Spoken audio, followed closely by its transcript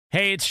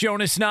Hey, it's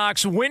Jonas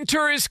Knox.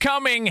 Winter is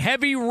coming.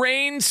 Heavy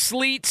rain,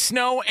 sleet,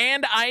 snow,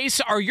 and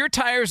ice. Are your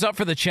tires up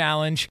for the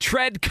challenge?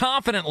 Tread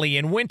confidently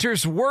in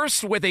winter's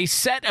worst with a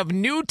set of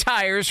new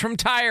tires from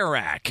Tire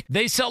Rack.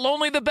 They sell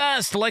only the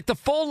best, like the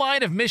full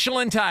line of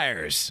Michelin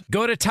tires.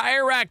 Go to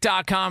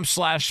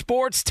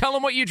TireRack.com/sports. Tell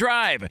them what you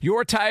drive.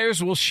 Your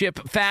tires will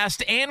ship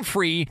fast and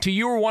free to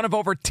you or one of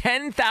over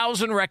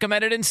 10,000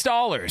 recommended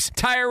installers.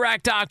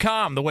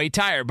 TireRack.com, the way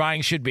tire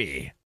buying should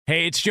be.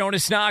 Hey, it's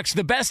Jonas Knox.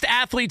 The best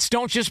athletes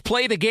don't just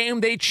play the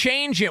game, they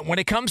change it. When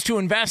it comes to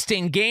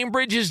investing,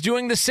 GameBridge is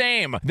doing the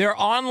same. Their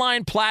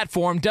online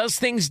platform does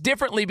things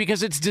differently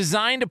because it's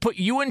designed to put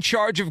you in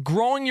charge of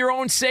growing your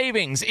own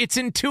savings. It's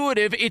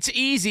intuitive, it's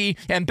easy,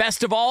 and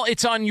best of all,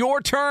 it's on your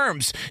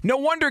terms. No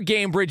wonder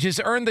GameBridge has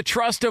earned the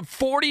trust of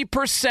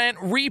 40%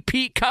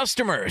 repeat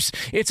customers.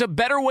 It's a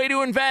better way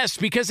to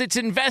invest because it's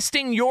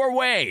investing your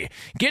way.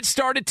 Get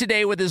started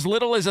today with as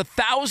little as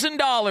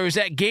 $1,000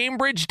 at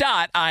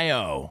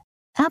GameBridge.io.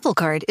 Apple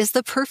Card is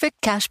the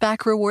perfect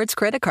cashback rewards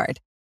credit card.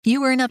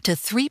 You earn up to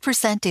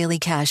 3% daily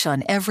cash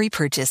on every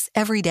purchase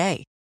every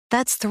day.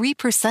 That's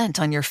 3%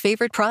 on your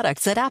favorite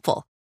products at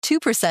Apple,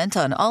 2%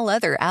 on all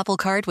other Apple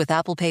Card with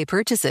Apple Pay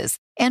purchases,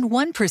 and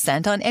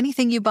 1% on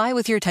anything you buy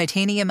with your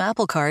titanium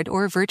Apple Card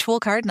or virtual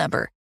card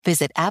number.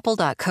 Visit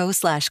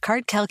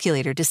apple.co/card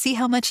calculator to see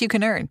how much you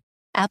can earn.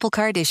 Apple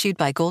Card issued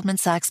by Goldman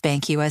Sachs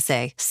Bank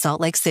USA, Salt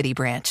Lake City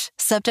branch.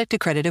 Subject to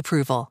credit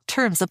approval.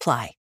 Terms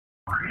apply.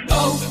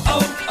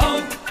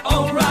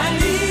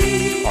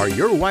 O'Reilly. Are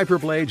your wiper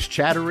blades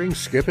chattering,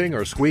 skipping,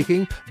 or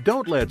squeaking?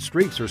 Don't let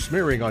streaks or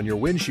smearing on your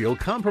windshield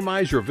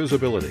compromise your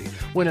visibility.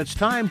 When it's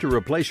time to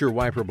replace your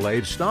wiper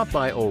blades, stop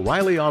by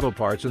O'Reilly Auto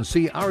Parts and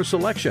see our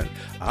selection.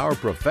 Our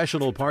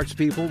professional parts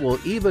people will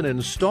even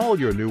install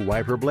your new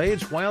wiper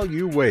blades while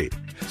you wait.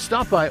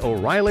 Stop by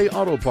O'Reilly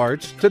Auto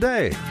Parts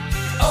today.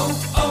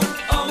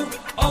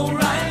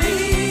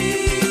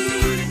 O'Reilly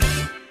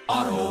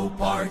Auto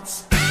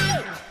Parts.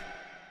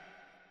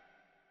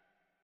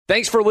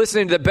 Thanks for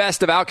listening to the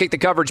Best of Outkick the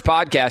Coverage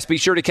podcast. Be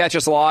sure to catch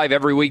us live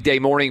every weekday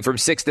morning from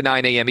 6 to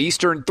 9 a.m.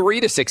 Eastern, 3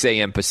 to 6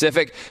 a.m.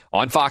 Pacific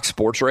on Fox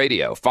Sports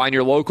Radio. Find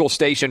your local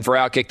station for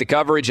Outkick the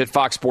Coverage at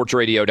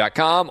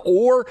foxsportsradio.com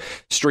or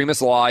stream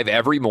us live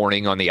every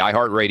morning on the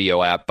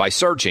iHeartRadio app by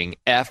searching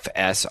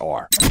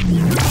FSR.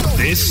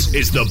 This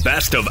is the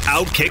Best of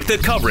Outkick the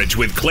Coverage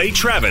with Clay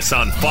Travis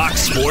on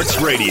Fox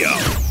Sports Radio.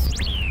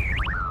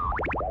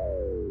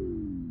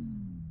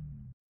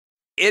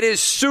 It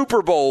is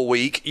Super Bowl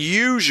week.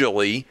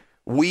 Usually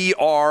we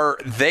are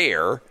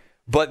there,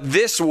 but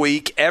this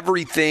week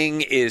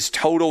everything is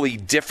totally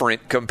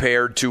different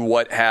compared to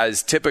what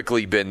has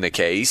typically been the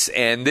case.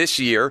 And this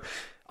year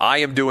I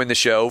am doing the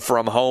show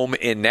from home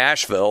in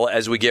Nashville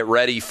as we get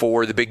ready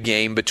for the big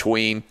game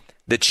between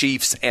the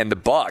Chiefs and the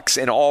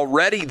Bucs. And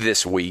already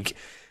this week,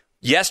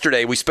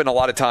 yesterday we spent a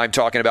lot of time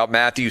talking about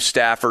Matthew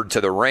Stafford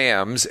to the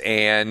Rams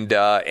and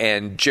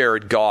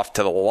Jared Goff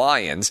to the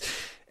Lions.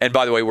 And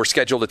by the way, we're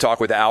scheduled to talk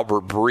with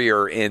Albert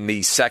Breer in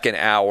the second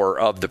hour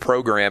of the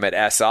program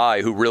at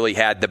SI, who really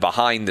had the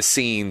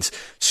behind-the-scenes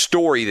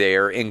story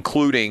there,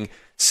 including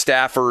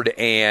Stafford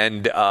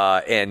and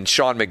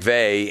Sean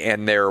McVay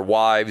and their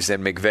wives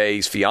and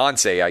McVay's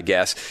fiance, I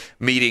guess,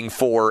 meeting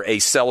for a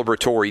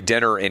celebratory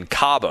dinner in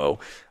Cabo,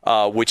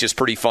 which is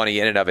pretty funny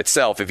in and of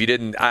itself. If you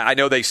didn't, I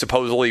know they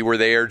supposedly were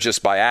there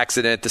just by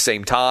accident at the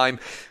same time.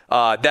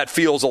 That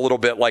feels a little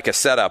bit like a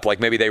setup, like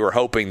maybe they were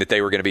hoping that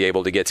they were going to be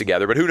able to get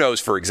together, but who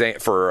knows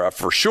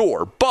for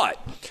sure.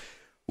 But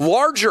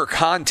larger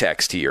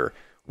context here,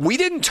 we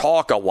didn't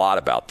talk a lot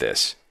about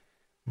this,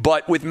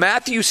 but with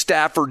Matthew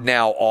Stafford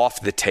now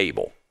off the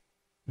table,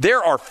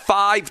 there are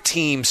 5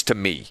 teams to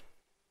me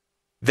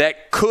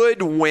that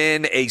could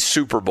win a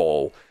Super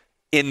Bowl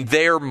in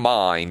their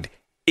mind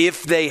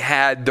if they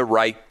had the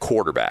right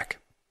quarterback.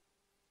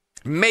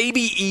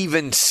 Maybe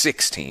even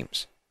 6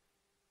 teams.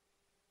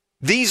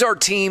 These are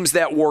teams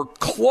that were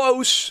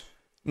close,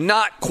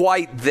 not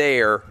quite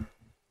there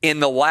in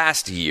the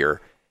last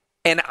year.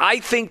 And I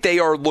think they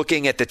are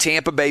looking at the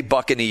Tampa Bay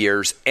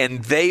Buccaneers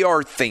and they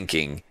are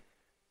thinking,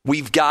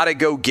 we've got to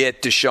go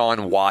get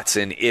Deshaun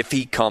Watson if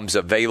he comes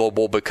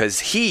available because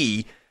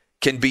he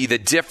can be the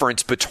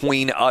difference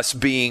between us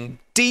being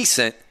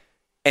decent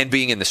and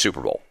being in the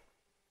Super Bowl.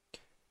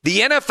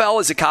 The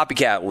NFL is a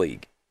copycat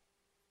league.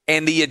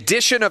 And the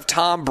addition of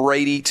Tom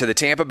Brady to the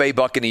Tampa Bay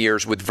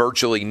Buccaneers with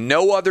virtually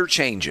no other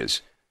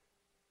changes,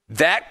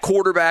 that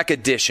quarterback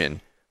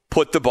addition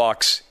put the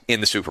Bucs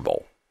in the Super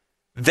Bowl.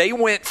 They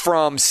went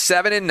from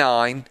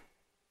 7-9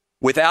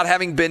 without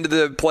having been to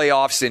the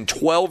playoffs in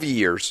 12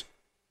 years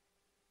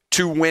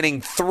to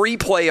winning 3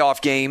 playoff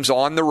games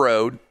on the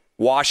road,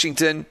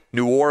 Washington,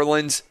 New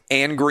Orleans,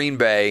 and Green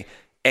Bay,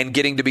 and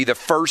getting to be the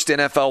first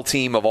NFL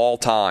team of all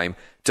time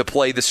to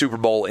play the Super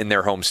Bowl in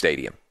their home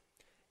stadium.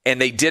 And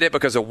they did it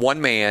because of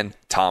one man,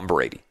 Tom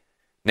Brady.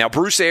 Now,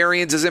 Bruce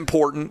Arians is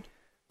important,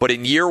 but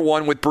in year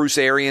one with Bruce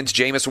Arians,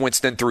 Jameis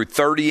Winston threw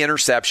 30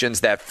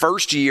 interceptions. That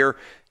first year,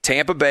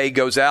 Tampa Bay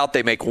goes out,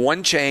 they make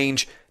one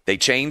change, they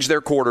change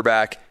their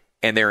quarterback,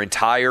 and their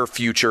entire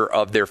future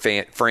of their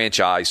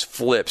franchise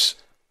flips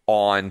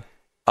on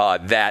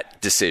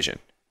that decision.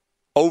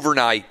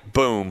 Overnight,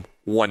 boom,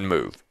 one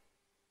move.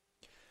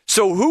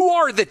 So who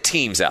are the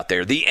teams out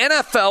there? The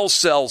NFL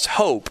sells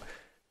hope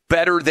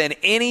better than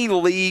any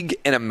league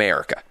in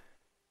America.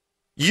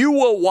 You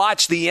will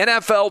watch the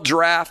NFL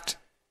draft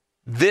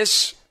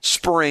this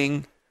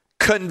spring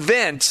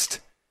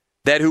convinced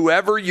that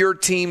whoever your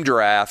team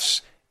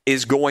drafts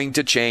is going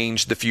to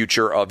change the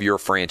future of your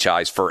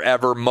franchise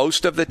forever.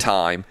 Most of the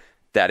time,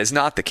 that is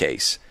not the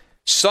case.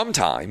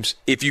 Sometimes,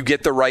 if you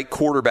get the right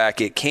quarterback,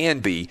 it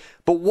can be.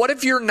 But what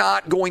if you're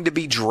not going to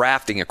be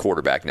drafting a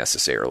quarterback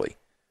necessarily?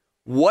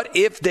 What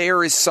if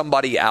there is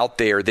somebody out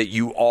there that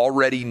you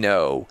already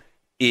know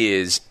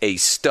is a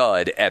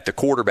stud at the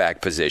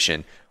quarterback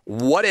position?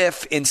 What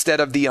if instead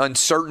of the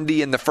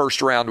uncertainty in the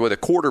first round with a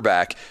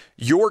quarterback,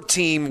 your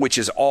team, which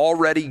is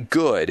already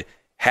good,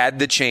 had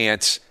the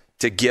chance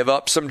to give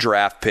up some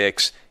draft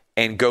picks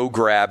and go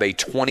grab a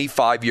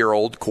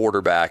 25-year-old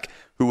quarterback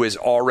who has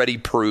already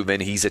proven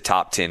he's a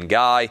top 10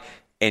 guy,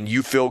 and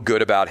you feel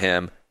good about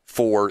him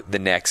for the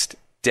next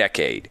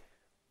decade?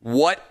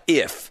 What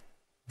if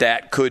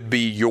that could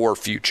be your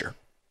future?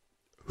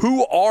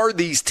 Who are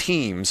these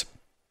teams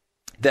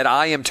that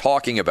I am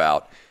talking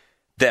about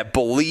that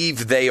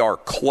believe they are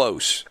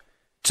close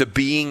to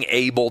being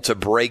able to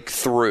break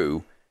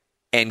through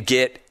and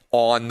get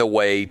on the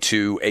way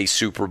to a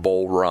Super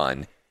Bowl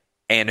run?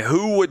 And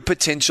who would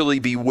potentially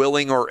be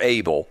willing or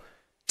able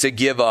to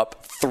give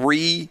up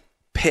 3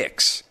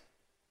 picks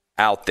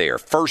out there,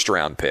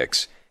 first-round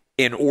picks,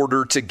 in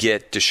order to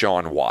get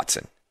Deshaun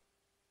Watson?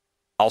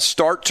 I'll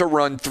start to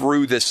run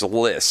through this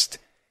list,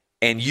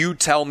 and you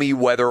tell me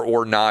whether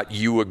or not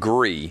you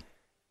agree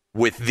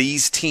with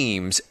these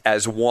teams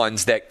as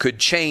ones that could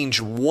change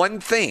one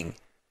thing,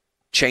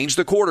 change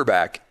the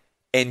quarterback,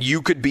 and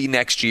you could be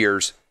next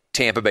year's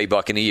Tampa Bay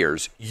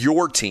Buccaneers.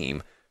 Your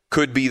team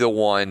could be the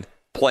one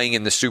playing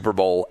in the Super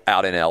Bowl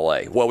out in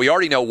L.A. Well, we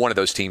already know one of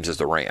those teams is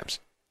the Rams.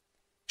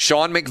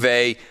 Sean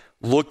McVay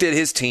looked at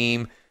his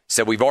team,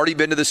 said, we've already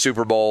been to the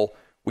Super Bowl.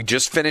 We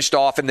just finished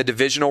off in the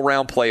divisional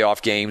round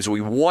playoff games.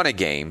 We won a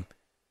game,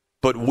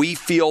 but we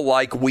feel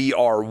like we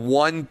are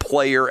one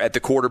player at the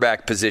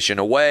quarterback position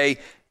away.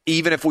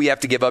 Even if we have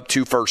to give up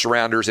 2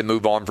 first-rounders and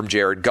move on from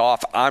Jared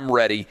Goff, I'm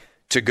ready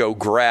to go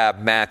grab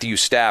Matthew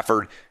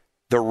Stafford.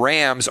 The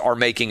Rams are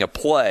making a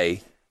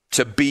play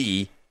to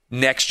be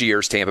next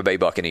year's Tampa Bay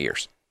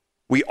Buccaneers.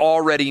 We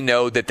already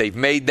know that they've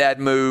made that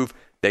move.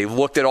 They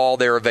looked at all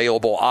their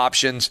available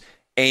options,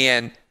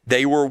 and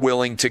they were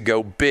willing to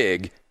go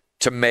big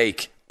to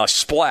make a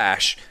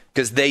splash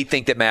because they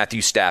think that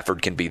Matthew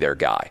Stafford can be their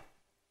guy.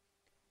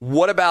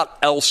 What about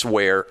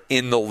elsewhere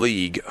in the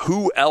league?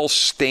 Who else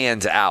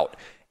stands out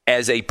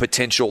as a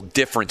potential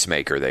difference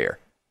maker there?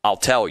 I'll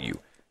tell you,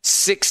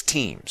 6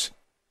 teams,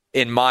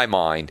 in my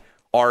mind,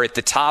 are at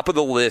the top of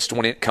the list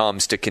when it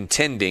comes to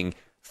contending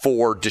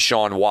for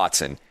Deshaun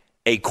Watson,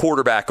 a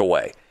quarterback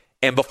away.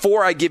 And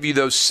before I give you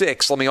those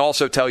 6, let me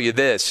also tell you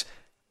this.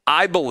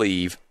 I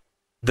believe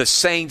the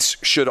Saints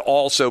should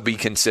also be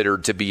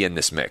considered to be in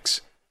this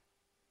mix.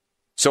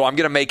 So I'm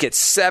going to make it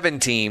 7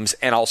 teams,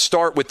 and I'll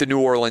start with the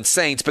New Orleans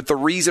Saints. But the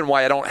reason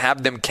why I don't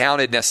have them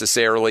counted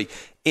necessarily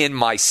in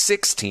my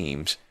 6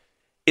 teams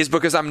is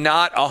because I'm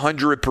not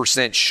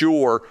 100%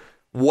 sure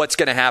what's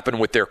going to happen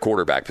with their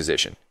quarterback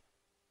position.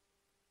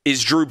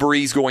 Is Drew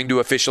Brees going to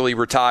officially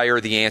retire?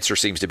 The answer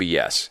seems to be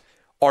yes.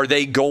 Are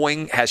they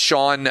going? Has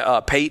Sean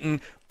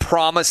Payton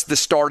promised the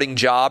starting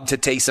job to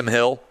Taysom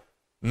Hill?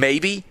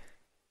 Maybe.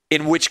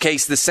 In which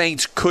case, the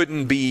Saints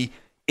couldn't be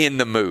in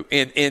the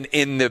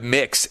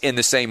mix in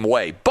the same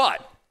way.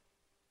 But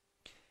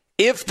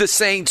if the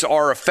Saints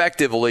are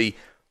effectively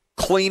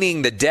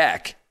cleaning the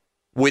deck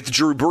with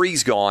Drew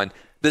Brees gone,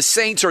 the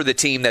Saints are the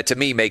team that to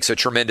me makes a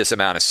tremendous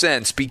amount of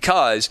sense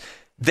because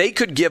they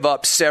could give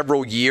up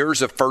several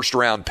years of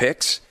first-round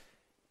picks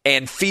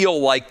and feel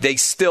like they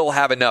still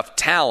have enough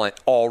talent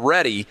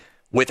already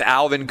with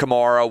Alvin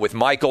Kamara, with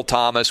Michael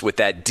Thomas, with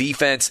that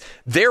defense.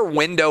 Their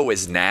window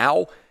is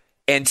now,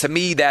 and to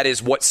me, that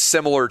is what's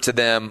similar to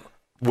them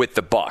with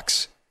the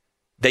Bucs.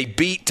 They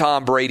beat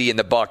Tom Brady and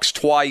the Bucs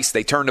twice.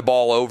 They turned the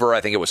ball over,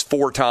 I think it was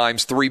 4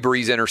 times, 3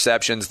 Brees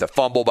interceptions, the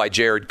fumble by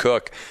Jared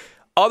Cook.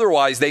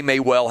 Otherwise, they may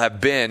well have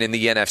been in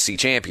the NFC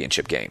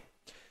Championship game.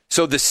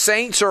 So the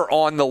Saints are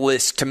on the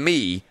list, to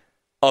me,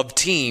 of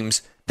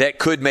teams that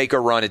could make a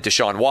run at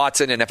Deshaun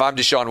Watson. And if I'm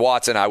Deshaun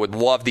Watson, I would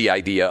love the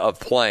idea of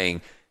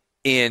playing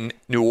in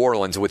New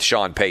Orleans with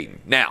Sean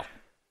Payton. Now,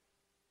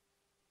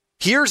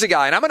 here's a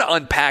guy, and I'm going to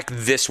unpack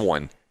this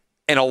one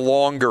in a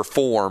longer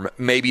form,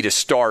 maybe to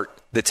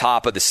start the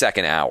top of the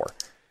second hour.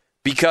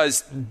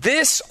 Because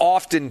this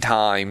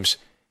oftentimes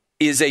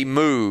is a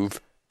move,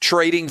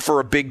 trading for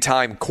a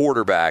big-time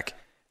quarterback,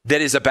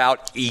 that is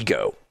about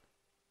ego.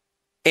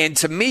 And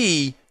to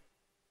me,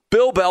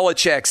 Bill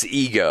Belichick's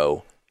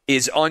ego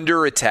is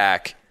under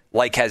attack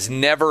like has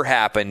never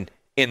happened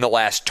in the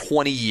last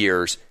 20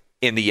 years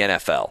in the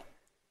NFL.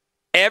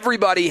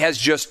 Everybody has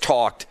just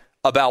talked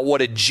about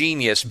what a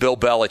genius Bill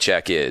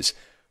Belichick is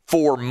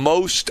for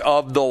most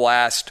of the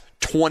last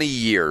 20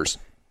 years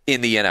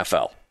in the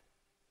NFL.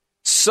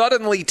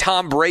 Suddenly,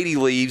 Tom Brady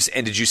leaves,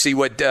 and did you see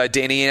what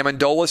Danny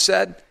Amendola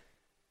said?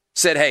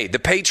 Said, hey, the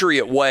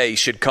Patriot way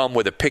should come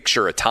with a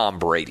picture of Tom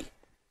Brady.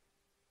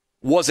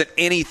 Wasn't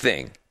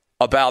anything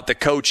about the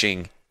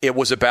coaching. It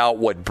was about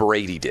what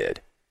Brady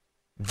did.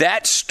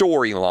 That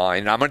storyline,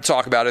 and I'm going to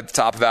talk about it at the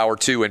top of hour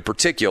 2 in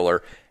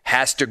particular,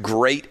 has to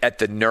grate at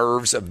the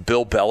nerves of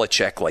Bill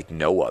Belichick like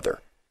no other.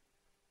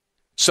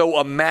 So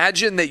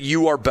imagine that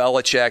you are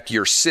Belichick.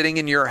 You're sitting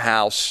in your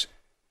house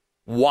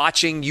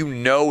watching. You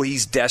know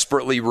he's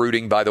desperately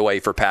rooting, by the way,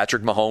 for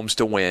Patrick Mahomes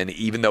to win,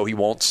 even though he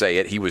won't say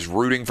it. He was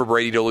rooting for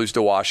Brady to lose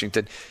to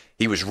Washington.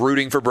 He was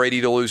rooting for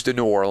Brady to lose to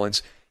New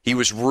Orleans. He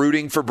was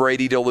rooting for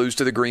Brady to lose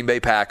to the Green Bay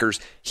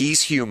Packers.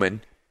 He's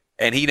human.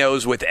 And he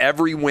knows with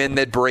every win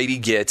that Brady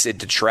gets, it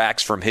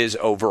detracts from his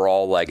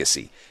overall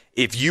legacy.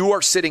 If you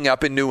are sitting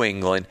up in New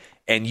England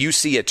and you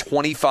see a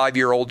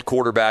 25-year-old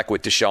quarterback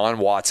with Deshaun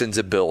Watson's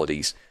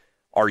abilities,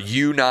 are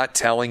you not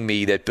telling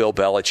me that Bill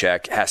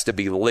Belichick has to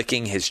be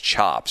licking his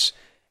chops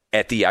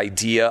at the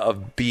idea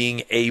of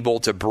being able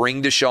to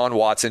bring Deshaun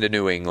Watson to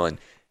New England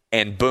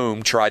and,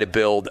 boom, try to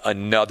build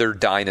another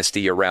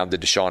dynasty around the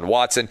Deshaun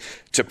Watson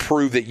to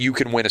prove that you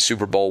can win a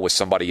Super Bowl with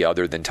somebody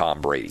other than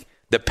Tom Brady?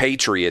 The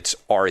Patriots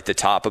are at the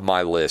top of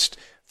my list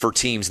for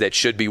teams that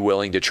should be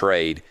willing to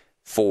trade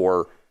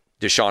for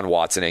Deshaun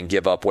Watson and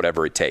give up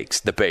whatever it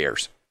takes. The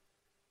Bears.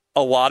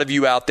 A lot of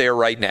you out there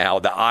right now,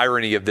 the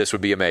irony of this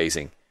would be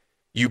amazing.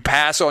 You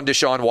pass on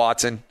Deshaun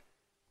Watson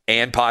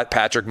and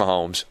Patrick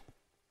Mahomes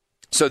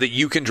so that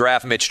you can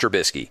draft Mitch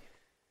Trubisky.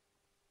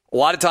 A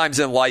lot of times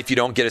in life, you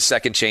don't get a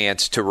second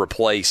chance to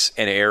replace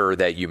an error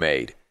that you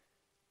made.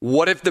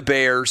 What if the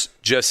Bears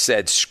just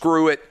said,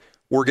 screw it,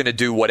 we're going to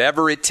do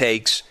whatever it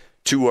takes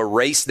to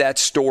erase that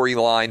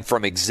storyline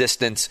from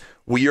existence?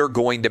 We are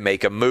going to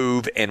make a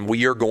move, and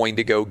we are going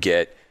to go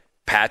get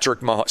the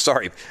Patrick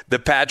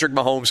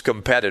Mahomes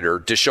competitor,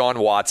 Deshaun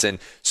Watson,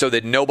 so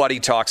that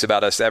nobody talks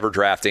about us ever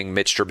drafting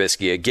Mitch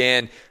Trubisky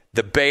again.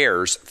 The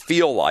Bears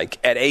feel like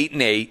at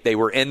 8-8, they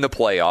were in the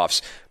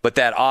playoffs, but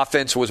that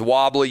offense was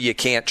wobbly. You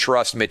can't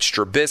trust Mitch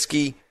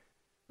Trubisky.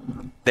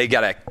 They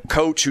got a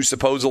coach who's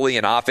supposedly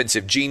an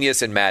offensive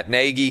genius in Matt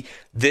Nagy.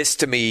 This,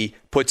 to me,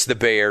 puts the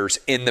Bears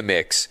in the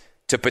mix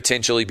to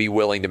potentially be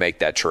willing to make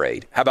that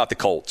trade. How about the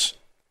Colts?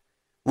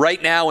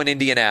 Right now in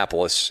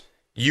Indianapolis,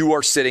 you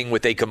are sitting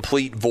with a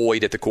complete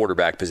void at the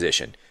quarterback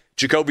position.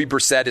 Jacoby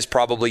Brissett is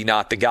probably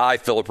not the guy.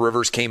 Phillip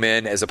Rivers came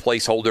in as a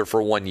placeholder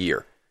for 1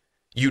 year.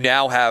 You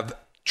now have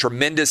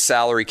tremendous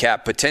salary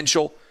cap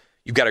potential.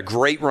 You've got a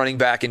great running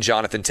back in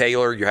Jonathan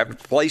Taylor. You have to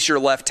replace your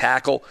left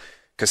tackle,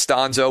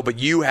 Costanzo, but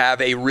you have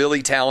a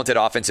really talented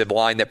offensive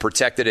line that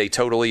protected a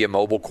totally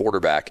immobile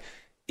quarterback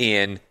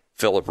in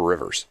Phillip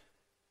Rivers.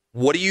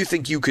 What do you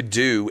think you could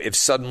do if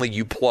suddenly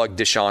you plug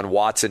Deshaun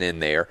Watson in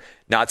there,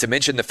 not to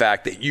mention the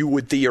fact that you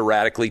would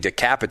theoretically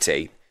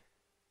decapitate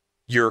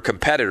your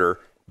competitor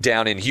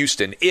down in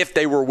Houston if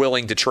they were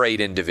willing to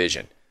trade in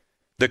division?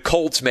 The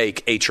Colts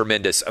make a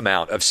tremendous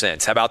amount of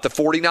sense. How about the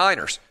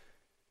 49ers?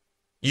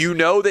 You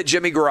know that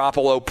Jimmy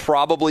Garoppolo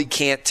probably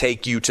can't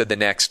take you to the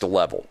next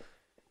level.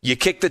 You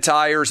kick the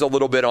tires a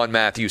little bit on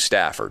Matthew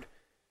Stafford.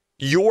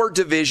 Your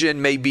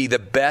division may be the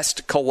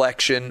best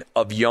collection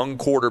of young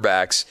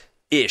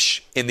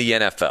quarterbacks-ish in the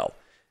NFL.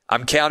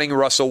 I'm counting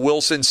Russell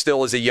Wilson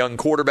still as a young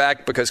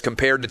quarterback because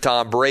compared to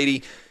Tom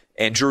Brady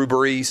and Drew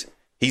Brees,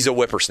 he's a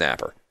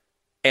whippersnapper.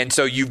 And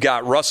so you've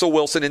got Russell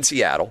Wilson in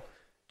Seattle.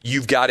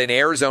 You've got in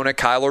Arizona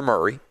Kyler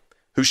Murray,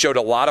 who showed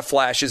a lot of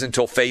flashes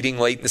until fading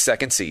late in the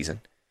second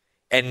season.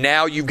 And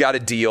now you've got to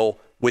deal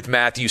with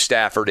Matthew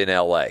Stafford in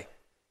L.A.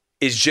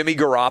 Is Jimmy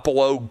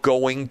Garoppolo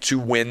going to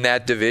win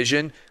that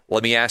division?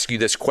 Let me ask you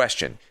this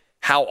question.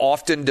 How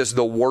often does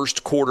the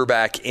worst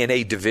quarterback in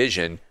a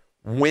division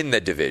win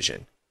the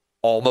division?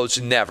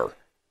 Almost never.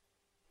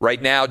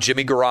 Right now,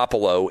 Jimmy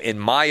Garoppolo, in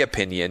my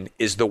opinion,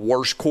 is the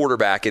worst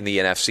quarterback in the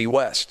NFC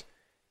West.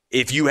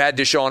 If you had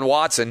Deshaun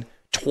Watson,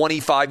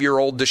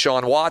 25-year-old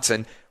Deshaun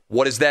Watson,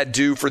 what does that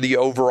do for the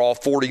overall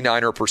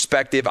 49er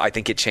perspective? I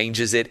think it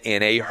changes it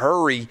in a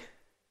hurry.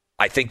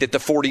 I think that the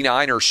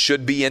 49ers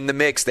should be in the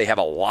mix. They have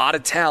a lot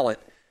of talent.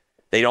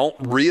 They don't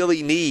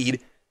really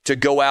need to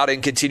go out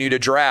and continue to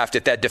draft.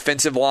 If that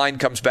defensive line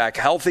comes back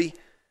healthy,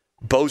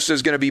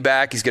 Bosa's going to be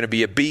back. He's going to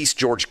be a beast.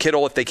 George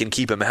Kittle, if they can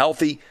keep him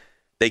healthy,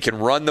 they can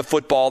run the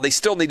football. They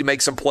still need to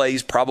make some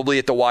plays, probably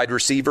at the wide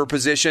receiver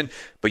position.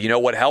 But you know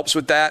what helps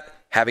with that?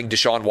 Having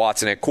Deshaun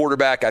Watson at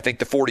quarterback. I think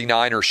the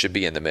 49ers should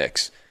be in the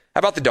mix. How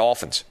about the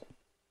Dolphins?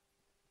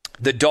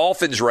 The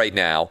Dolphins right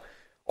now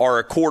are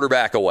a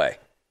quarterback away.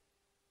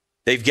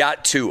 They've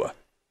got Tua.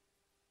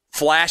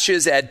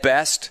 Flashes at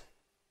best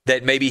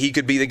that maybe he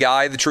could be the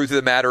guy. The truth of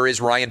the matter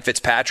is Ryan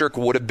Fitzpatrick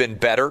would have been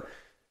better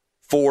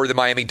for the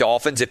Miami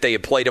Dolphins if they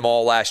had played him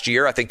all last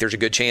year. I think there's a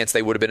good chance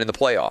they would have been in the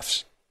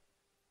playoffs.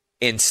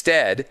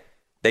 Instead,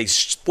 they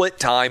split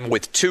time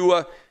with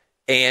Tua,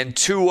 and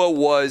Tua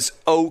was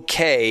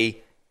okay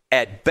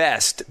at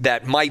best.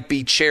 That might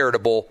be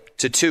charitable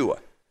to Tua.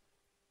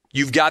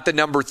 You've got the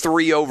number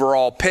 3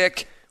 overall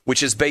pick.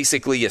 which is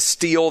basically a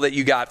steal that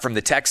you got from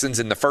the Texans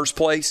in the first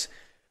place.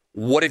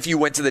 What if you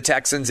went to the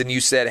Texans and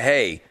you said,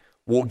 hey,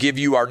 we'll give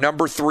you our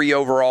number 3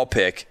 overall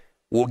pick,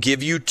 we'll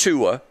give you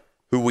Tua,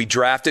 who we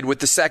drafted with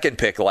the second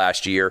pick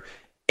last year,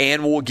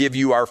 and we'll give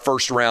you our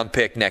first-round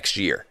pick next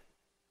year?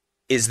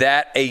 Is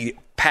that a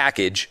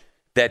package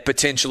that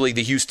potentially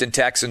the Houston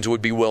Texans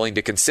would be willing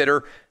to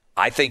consider?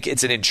 I think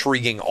it's an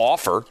intriguing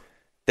offer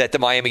that the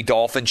Miami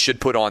Dolphins should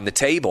put on the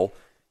table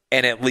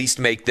and at least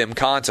make them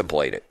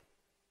contemplate it.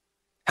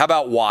 How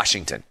about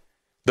Washington,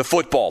 the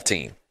football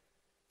team?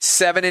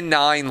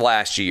 7-9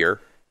 last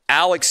year.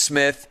 Alex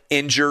Smith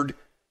injured,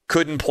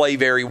 couldn't play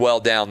very well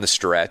down the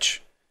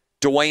stretch.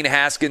 Dwayne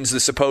Haskins, the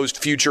supposed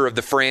future of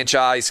the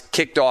franchise,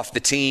 kicked off the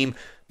team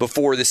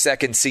before the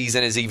second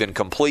season is even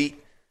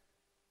complete.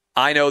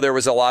 I know there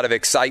was a lot of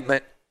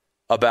excitement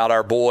about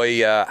our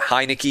boy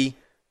Heineke,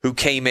 who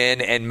came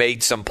in and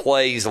made some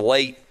plays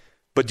late.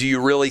 But do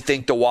you really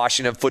think the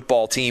Washington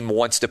football team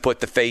wants to put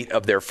the fate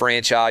of their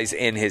franchise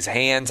in his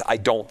hands? I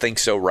don't think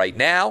so right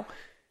now.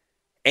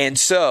 And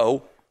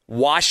so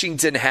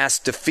Washington has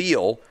to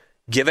feel,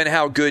 given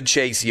how good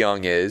Chase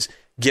Young is,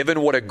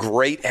 given what a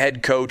great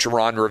head coach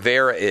Ron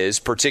Rivera is,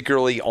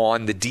 particularly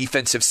on the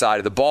defensive side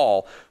of the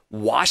ball,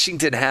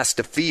 Washington has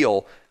to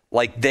feel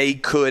like they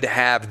could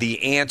have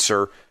the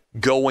answer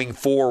going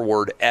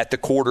forward at the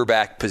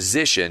quarterback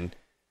position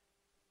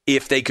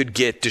if they could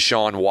get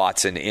Deshaun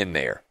Watson in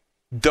there.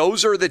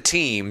 Those are the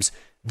teams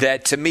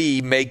that, to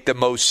me, make the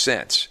most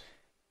sense.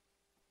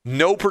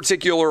 No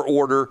particular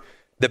order.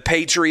 The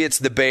Patriots,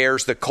 the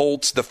Bears, the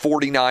Colts, the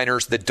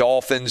 49ers, the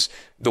Dolphins,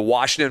 the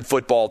Washington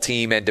football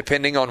team, and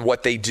depending on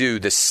what they do,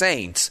 the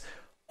Saints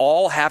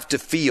all have to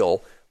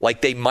feel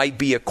like they might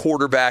be a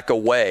quarterback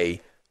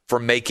away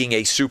from making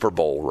a Super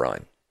Bowl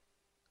run.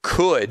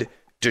 Could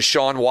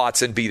Deshaun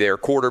Watson be their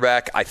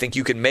quarterback? I think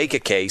you can make a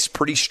case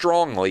pretty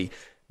strongly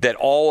that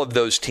all of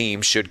those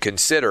teams should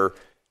consider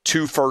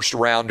 2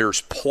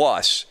 first-rounders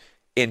plus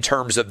in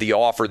terms of the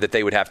offer that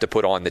they would have to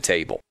put on the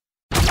table.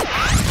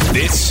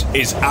 This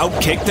is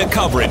Outkick the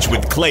Coverage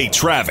with Clay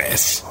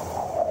Travis.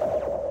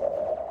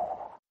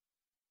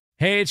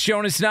 Hey, it's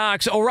Jonas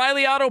Knox.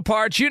 O'Reilly Auto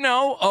Parts, you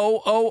know,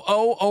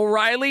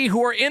 O'Reilly,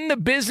 who are in the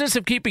business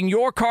of keeping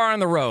your car on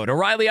the road.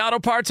 O'Reilly Auto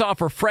Parts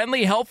offer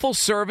friendly, helpful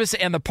service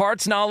and the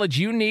parts knowledge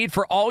you need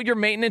for all your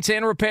maintenance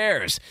and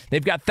repairs.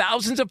 They've got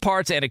thousands of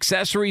parts and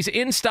accessories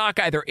in stock,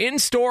 either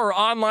in-store or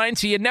online,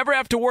 so you never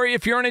have to worry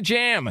if you're in a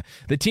jam.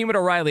 The team at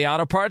O'Reilly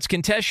Auto Parts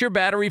can test your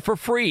battery for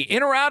free,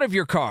 in or out of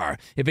your car.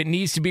 If it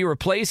needs to be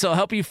replaced, they'll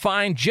help you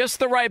find just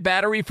the right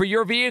battery for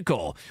your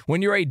vehicle.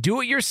 When you're a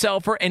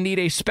do-it-yourselfer and need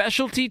a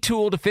specialty tool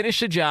to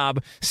finish the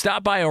job,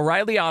 stop by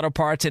O'Reilly Auto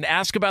Parts and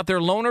ask about their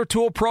loaner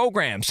tool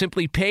program.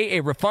 Simply pay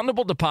a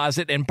refundable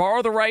deposit and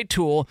borrow the right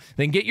tool,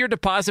 then get your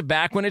deposit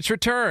back when it's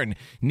returned.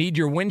 Need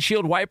your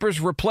windshield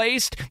wipers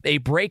replaced, a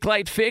brake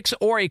light fix,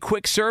 or a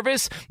quick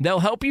service?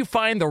 They'll help you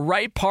find the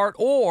right part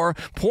or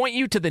point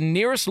you to the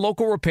nearest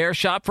local repair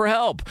shop for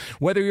help.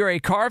 Whether you're a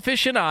car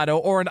aficionado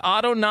or an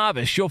auto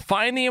novice, you'll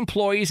find the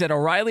employees at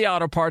O'Reilly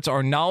Auto Parts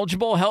are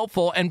knowledgeable,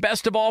 helpful, and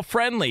best of all,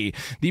 friendly.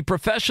 The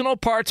professional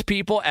parts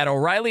people at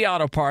O'Reilly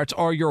Auto Parts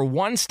are your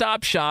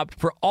one-stop shop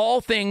for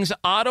all things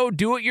auto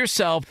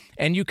do-it-yourself,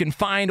 and you can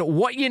find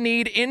what you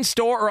need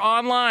in-store or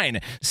online.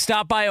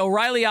 Stop by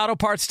O'Reilly Auto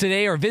Parts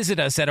today or visit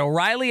us at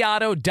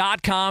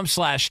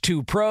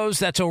O'ReillyAuto.com/2pros.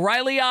 That's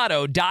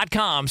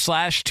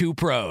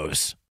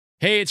O'ReillyAuto.com/2pros.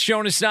 Hey, it's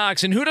Jonas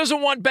Knox, and who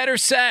doesn't want better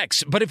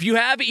sex? But if you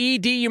have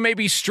ED, you may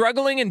be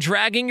struggling and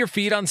dragging your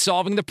feet on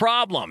solving the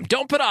problem.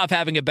 Don't put off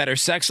having a better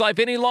sex life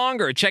any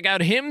longer. Check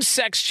out Hims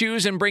Sex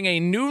Chews and bring a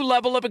new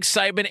level of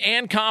excitement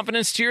and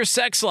confidence to your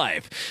sex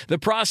life. The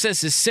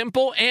process is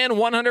simple and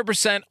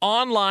 100%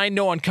 online,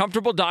 no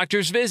uncomfortable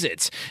doctor's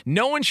visits.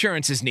 No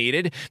insurance is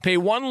needed. Pay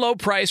one low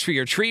price for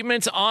your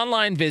treatments,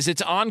 online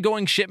visits,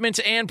 ongoing shipments,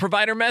 and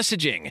provider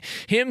messaging.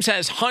 Hims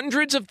has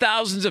hundreds of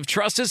thousands of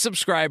trusted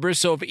subscribers,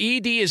 so if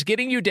ED is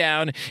getting you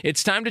down,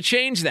 it's time to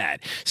change that.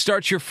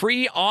 Start your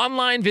free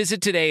online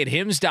visit today at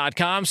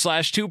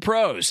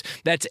hims.com/2pros.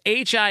 That's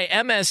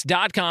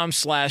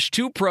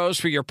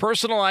HIMS.com/2pros for your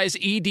personalized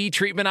ED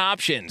treatment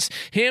options.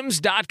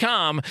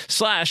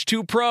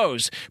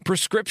 hims.com/2pros.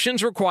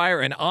 Prescriptions require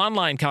an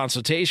online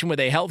consultation with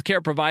a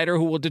healthcare provider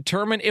who will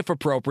determine if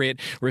appropriate.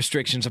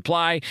 Restrictions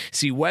apply.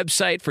 See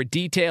website for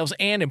details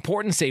and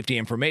important safety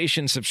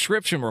information.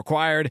 Subscription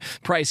required.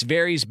 Price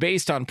varies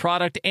based on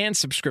product and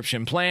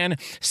subscription plan.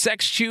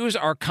 Sex Chews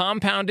are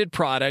compounded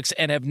products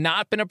and have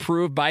not been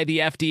approved by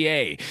the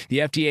FDA.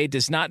 The FDA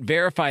does not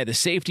verify the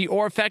safety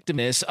or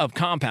effectiveness of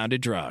compounded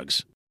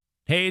drugs.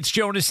 Hey, it's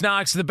Jonas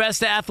Knox. The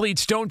best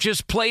athletes don't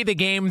just play the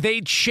game, they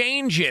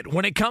change it.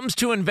 When it comes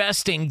to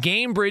investing,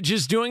 GameBridge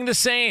is doing the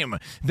same.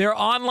 Their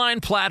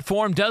online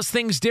platform does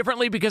things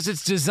differently because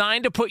it's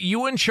designed to put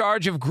you in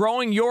charge of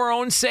growing your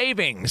own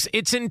savings.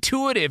 It's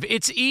intuitive,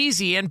 it's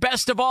easy, and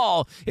best of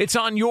all, it's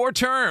on your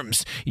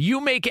terms.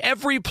 You make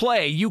every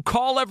play, you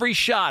call every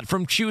shot,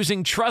 from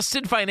choosing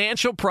trusted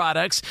financial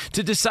products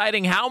to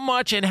deciding how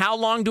much and how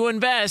long to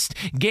invest.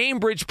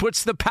 GameBridge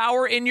puts the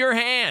power in your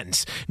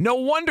hands. No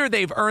wonder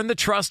they've earned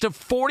the trust of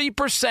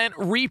 40%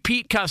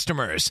 repeat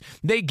customers.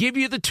 They give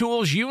you the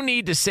tools you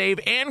need to save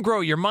and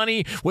grow your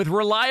money with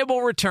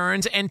reliable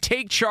returns and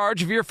take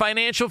charge of your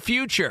financial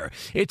future.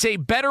 It's a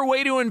better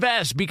way to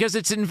invest because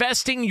it's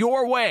investing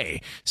your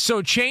way.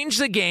 So change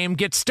the game.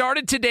 Get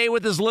started today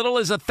with as little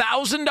as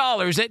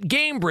 $1,000 at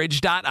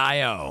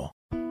GameBridge.io.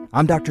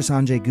 I'm Dr.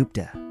 Sanjay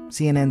Gupta,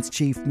 CNN's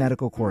chief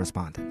medical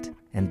correspondent,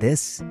 and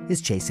this is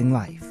Chasing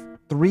Life.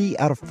 3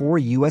 out of 4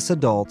 U.S.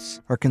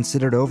 adults are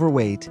considered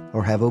overweight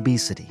or have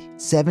obesity.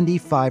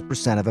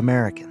 75% of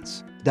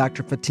Americans.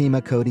 Dr. Fatima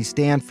Cody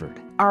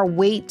Stanford. Our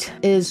weight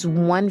is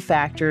one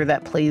factor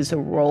that plays a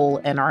role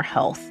in our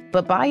health,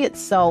 but by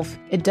itself,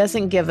 it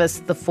doesn't give us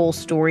the full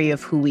story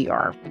of who we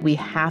are. We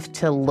have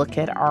to look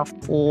at our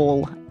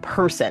full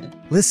person.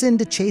 Listen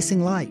to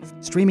Chasing Life,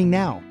 streaming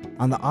now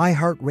on the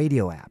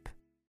iHeartRadio app.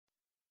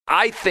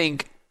 I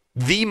think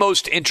the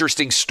most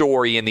interesting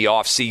story in the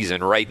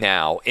offseason right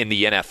now in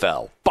the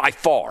NFL, by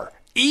far,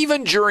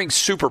 even during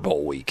Super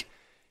Bowl week,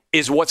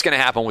 is what's going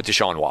to happen with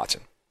Deshaun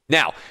Watson.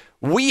 Now,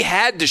 we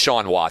had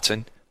Deshaun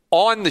Watson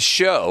on the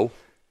show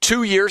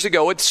 2 years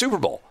ago at the Super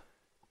Bowl.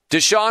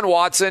 Deshaun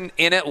Watson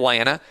in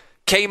Atlanta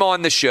came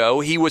on the show.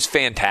 He was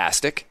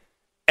fantastic.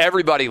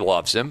 Everybody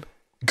loves him.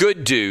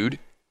 Good dude.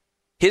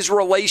 His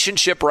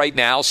relationship right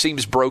now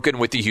seems broken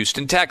with the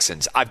Houston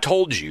Texans. I've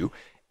told you,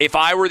 if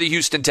I were the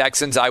Houston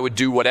Texans, I would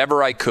do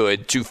whatever I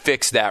could to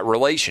fix that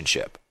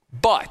relationship.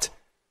 But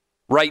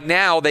right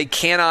now, they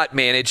cannot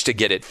manage to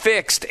get it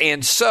fixed.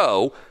 And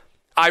so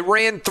I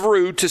ran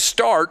through, to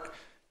start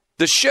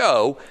the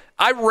show,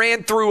 I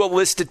ran through a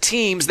list of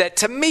teams that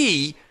to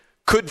me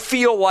could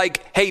feel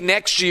like, hey,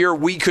 next year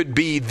we could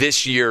be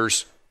this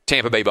year's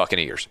Tampa Bay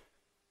Buccaneers.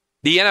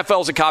 The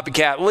NFL's a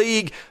copycat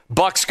league.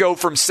 Bucs go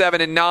from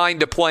 7-9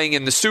 to playing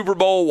in the Super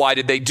Bowl. Why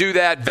did they do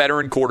that?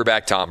 Veteran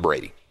quarterback Tom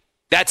Brady.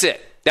 That's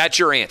it. That's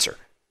your answer.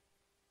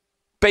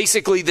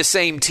 Basically the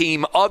same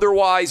team.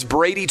 Otherwise,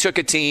 Brady took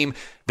a team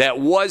that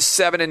was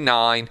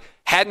 7-9,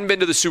 hadn't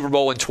been to the Super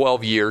Bowl in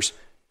 12 years,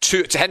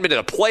 hadn't been to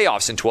the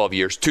playoffs in 12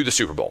 years, to the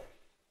Super Bowl.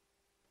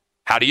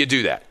 How do you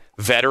do that?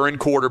 Veteran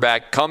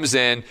quarterback comes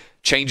in,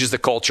 changes the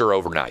culture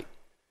overnight.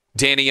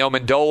 Danny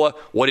Amendola,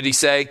 what did he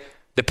say?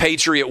 The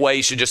Patriot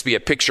way should just be a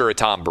picture of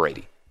Tom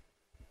Brady.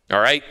 All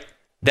right?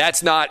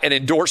 That's not an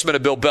endorsement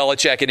of Bill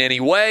Belichick in any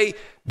way.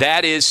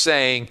 That is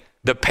saying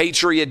the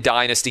Patriot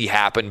dynasty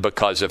happened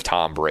because of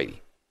Tom Brady.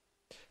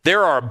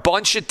 There are a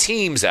bunch of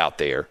teams out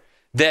there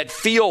that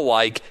feel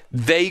like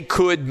they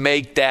could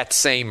make that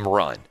same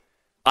run.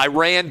 I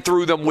ran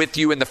through them with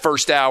you in the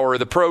first hour of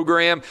the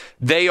program.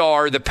 They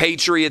are the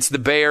Patriots, the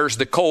Bears,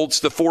 the Colts,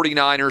 the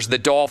 49ers, the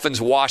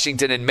Dolphins,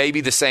 Washington, and maybe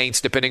the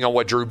Saints, depending on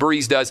what Drew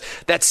Brees does.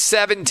 That's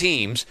 7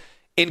 teams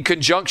in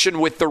conjunction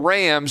with the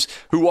Rams,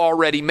 who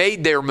already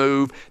made their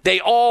move. They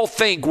all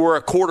think we're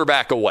a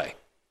quarterback away.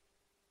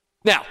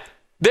 Now,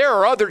 there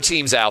are other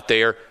teams out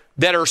there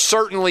that are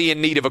certainly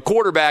in need of a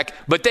quarterback,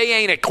 but they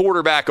ain't a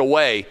quarterback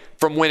away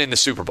from winning the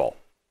Super Bowl.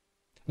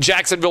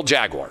 Jacksonville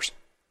Jaguars.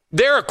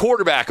 They're a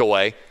quarterback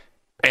away,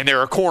 and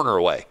they're a corner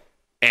away,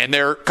 and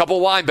they're a couple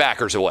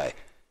linebackers away,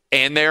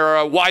 and they're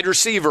a wide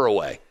receiver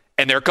away,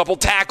 and they're a couple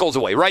tackles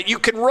away, right? You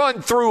can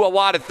run through a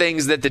lot of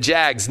things that the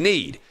Jags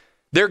need.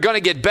 They're going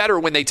to get better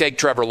when they take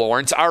Trevor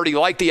Lawrence. I already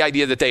like the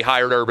idea that they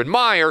hired Urban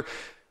Meyer,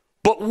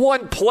 but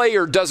one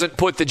player doesn't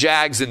put the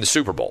Jags in the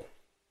Super Bowl.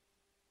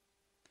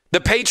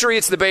 The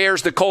Patriots, the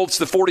Bears, the Colts,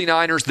 the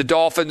 49ers, the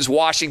Dolphins,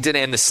 Washington,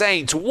 and the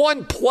Saints,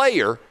 one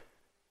player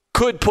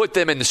could put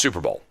them in the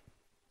Super Bowl.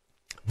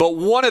 But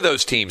one of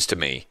those teams, to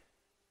me,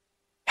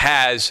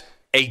 has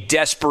a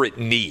desperate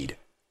need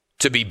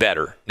to be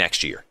better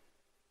next year.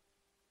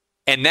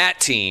 And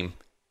that team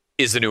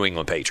is the New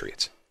England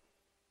Patriots.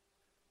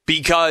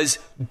 Because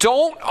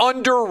don't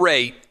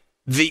underrate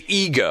the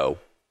ego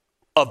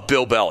of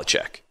Bill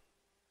Belichick.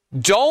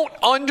 Don't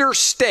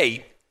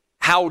understate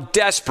how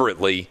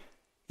desperately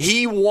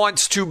he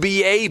wants to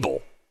be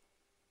able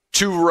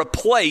to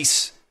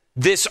replace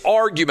this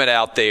argument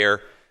out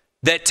there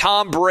that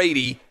Tom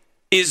Brady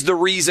is the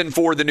reason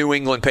for the New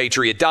England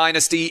Patriot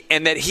dynasty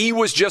and that he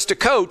was just a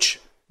coach,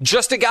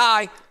 just a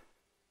guy,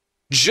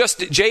 just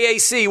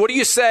JAC. What do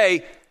you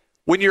say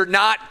when you're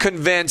not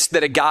convinced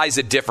that a guy's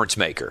a difference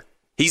maker?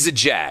 He's a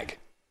Jag.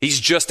 He's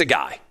just a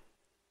guy.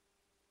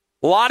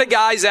 A lot of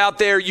guys out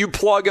there, you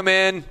plug them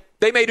in,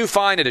 they may do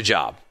fine at a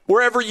job.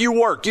 Wherever you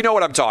work, you know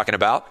what I'm talking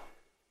about.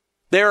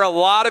 There are a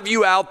lot of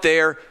you out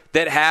there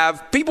that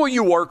have people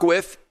you work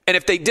with, and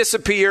if they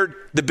disappeared,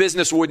 the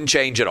business wouldn't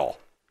change at all.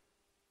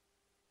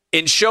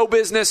 In show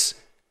business,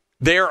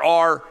 there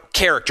are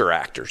character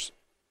actors.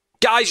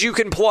 Guys you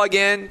can plug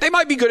in. They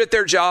might be good at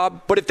their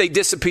job, but if they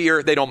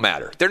disappear, they don't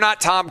matter. They're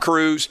not Tom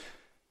Cruise.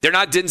 They're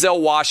not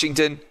Denzel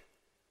Washington.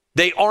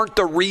 They aren't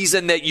the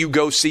reason that you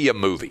go see a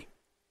movie.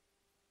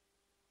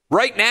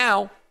 Right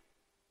now,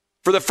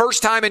 for the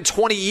first time in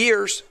 20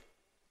 years,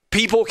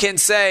 people can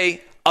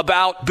say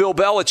about Bill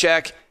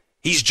Belichick,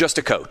 he's just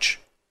a coach.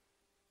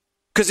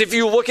 Because if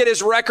you look at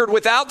his record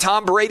without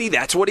Tom Brady,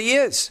 that's what he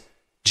is.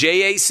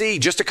 JAC,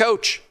 just a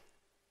coach.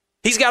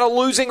 He's got a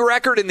losing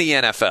record in the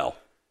NFL.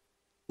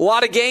 A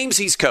lot of games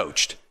he's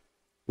coached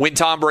when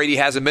Tom Brady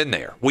hasn't been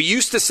there. We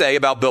used to say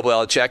about Bill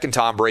Belichick and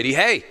Tom Brady,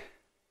 hey,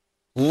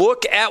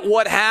 look at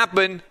what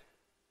happened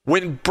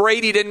when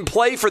Brady didn't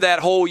play for that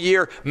whole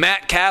year.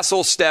 Matt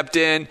Castle stepped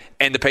in,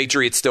 and the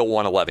Patriots still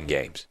won 11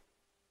 games.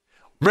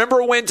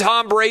 Remember when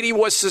Tom Brady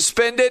was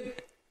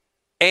suspended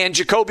and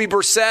Jacoby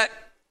Brissett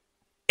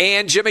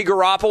and Jimmy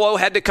Garoppolo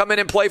had to come in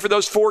and play for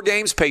those 4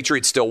 games?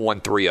 Patriots still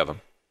won 3 of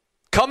them.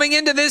 Coming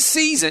into this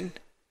season,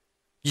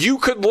 you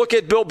could look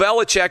at Bill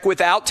Belichick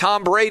without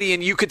Tom Brady,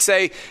 and you could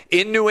say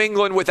in New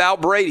England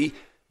without Brady,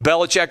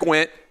 Belichick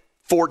went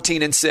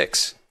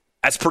 14-6.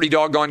 That's pretty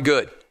doggone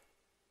good.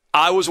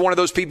 I was one of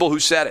those people who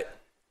said it.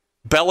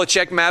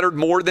 Belichick mattered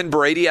more than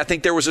Brady. I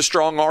think there was a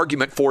strong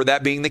argument for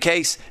that being the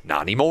case.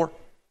 Not anymore.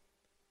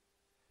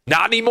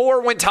 Not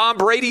anymore when Tom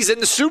Brady's in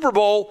the Super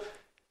Bowl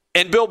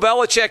and Bill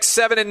Belichick's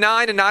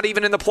 7-9 and not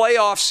even in the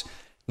playoffs.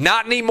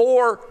 Not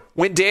anymore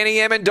when Danny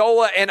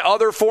Amendola and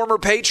other former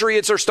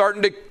Patriots are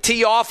starting to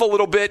tee off a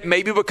little bit,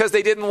 maybe because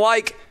they didn't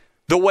like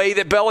the way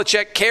that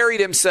Belichick carried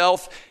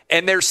himself,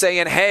 and they're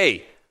saying,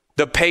 hey,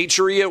 the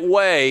Patriot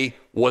way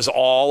was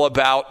all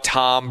about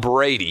Tom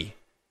Brady.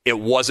 It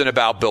wasn't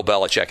about Bill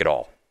Belichick at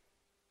all.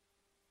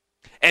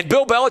 And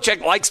Bill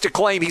Belichick likes to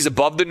claim he's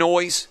above the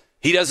noise.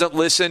 He doesn't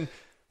listen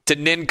to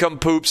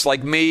nincompoops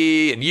like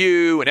me and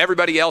you and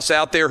everybody else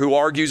out there who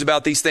argues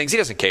about these things. He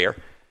doesn't care.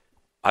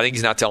 I think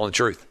he's not telling the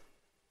truth.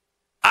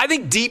 I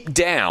think deep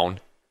down,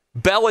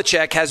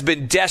 Belichick has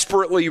been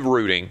desperately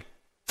rooting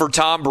for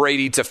Tom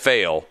Brady to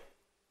fail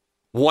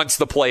once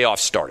the playoffs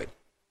started.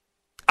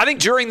 I think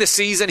during the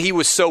season he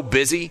was so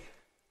busy.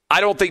 I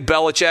don't think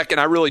Belichick,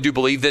 and I really do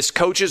believe this,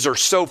 coaches are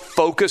so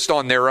focused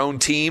on their own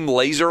team,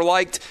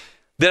 laser-liked,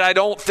 that I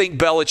don't think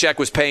Belichick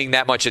was paying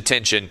that much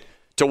attention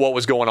to what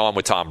was going on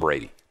with Tom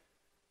Brady.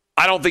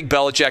 I don't think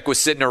Belichick was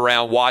sitting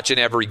around watching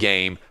every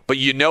game, but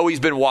you know he's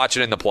been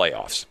watching in the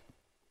playoffs.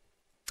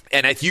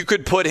 And if you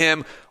could put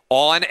him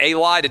on a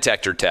lie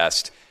detector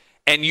test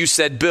and you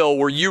said, Bill,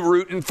 were you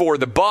rooting for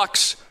the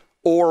Bucs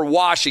or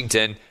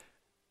Washington?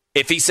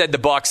 If he said the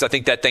Bucs, I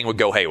think that thing would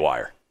go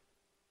haywire.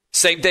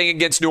 Same thing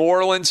against New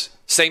Orleans.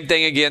 Same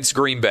thing against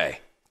Green Bay.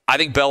 I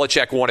think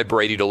Belichick wanted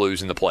Brady to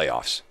lose in the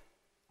playoffs.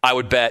 I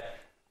would bet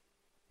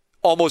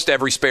almost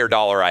every spare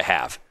dollar I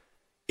have.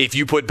 If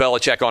you put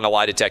Belichick on a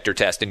lie detector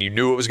test and you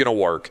knew it was going to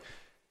work,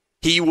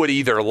 he would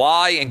either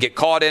lie and get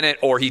caught in it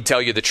or he'd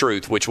tell you the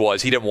truth, which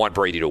was he didn't want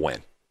Brady to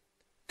win.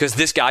 Because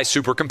this guy's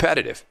super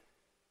competitive.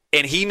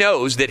 And he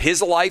knows that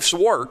his life's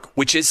work,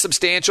 which is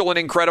substantial and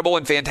incredible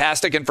and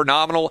fantastic and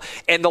phenomenal,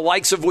 and the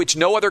likes of which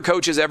no other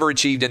coach has ever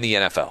achieved in the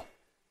NFL.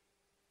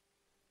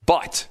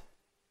 But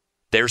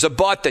there's a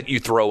but that you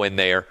throw in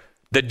there.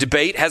 The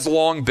debate has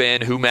long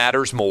been who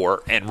matters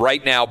more, and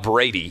right now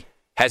Brady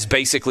has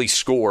basically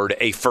scored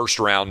a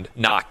first-round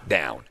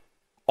knockdown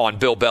on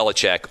Bill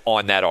Belichick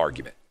on that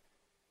argument.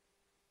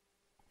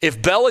 If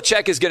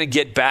Belichick is going to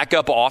get back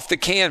up off the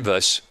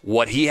canvas,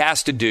 what he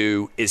has to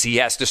do is he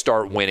has to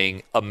start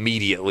winning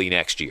immediately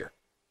next year.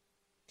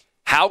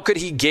 How could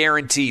he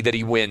guarantee that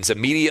he wins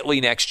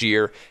immediately next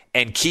year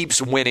and keeps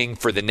winning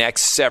for the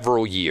next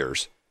several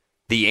years?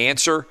 The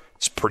answer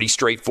is pretty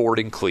straightforward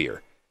and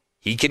clear.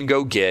 He can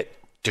go get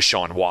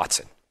Deshaun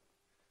Watson.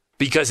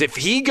 Because if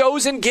he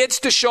goes and gets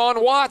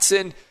Deshaun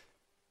Watson,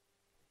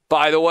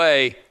 by the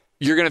way,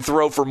 you're going to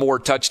throw for more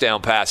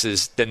touchdown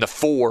passes than the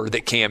 4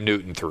 that Cam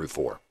Newton threw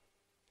for.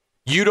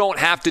 You don't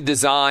have to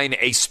design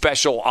a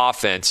special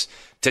offense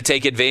to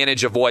take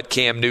advantage of what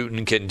Cam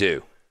Newton can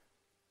do.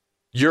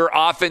 Your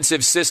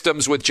offensive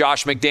systems with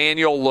Josh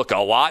McDaniel look a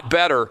lot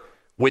better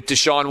with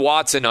Deshaun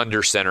Watson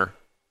under center.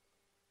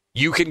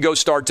 You can go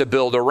start to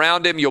build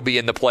around him. You'll be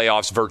in the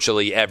playoffs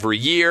virtually every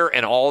year,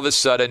 and all of a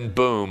sudden,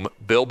 boom,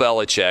 Bill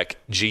Belichick,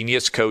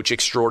 genius coach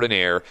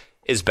extraordinaire,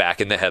 is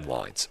back in the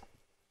headlines.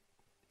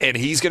 And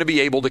he's going to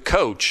be able to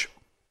coach,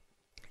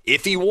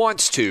 if he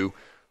wants to,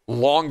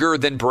 longer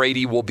than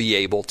Brady will be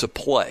able to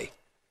play.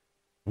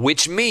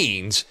 Which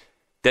means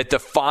that the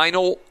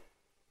final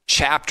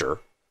chapter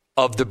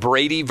of the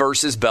Brady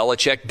versus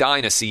Belichick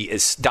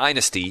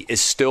dynasty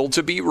is still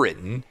to be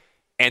written,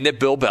 and that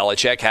Bill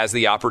Belichick has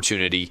the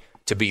opportunity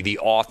to be the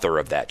author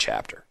of that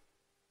chapter.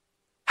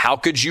 How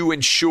could you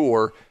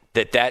ensure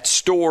that that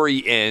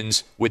story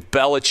ends with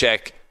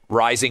Belichick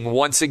rising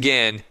once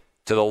again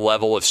to the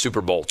level of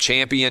Super Bowl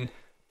champion?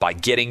 By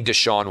getting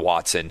Deshaun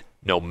Watson,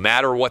 no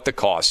matter what the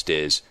cost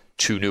is,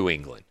 to New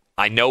England.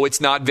 I know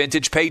it's not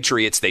vintage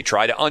Patriots. They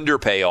try to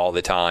underpay all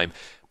the time,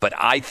 but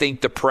I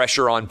think the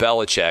pressure on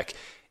Belichick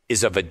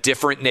is of a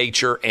different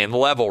nature and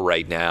level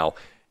right now.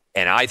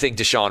 And I think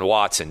Deshaun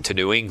Watson to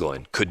New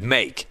England could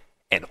make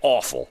an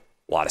awful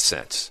lot of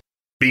sense.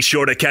 Be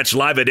sure to catch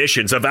live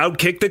editions of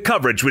Outkick the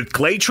Coverage with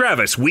Clay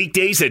Travis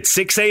weekdays at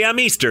 6 a.m.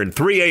 Eastern,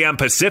 3 a.m.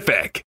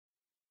 Pacific.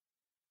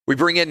 We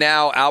bring in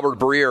now Albert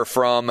Breer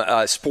from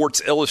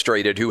Sports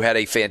Illustrated, who had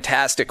a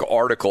fantastic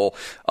article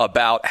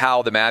about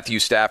how the Matthew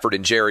Stafford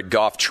and Jared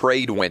Goff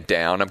trade went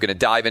down. I'm going to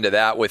dive into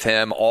that with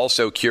him.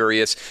 Also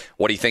curious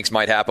what he thinks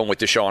might happen with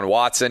Deshaun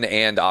Watson,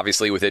 and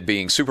obviously with it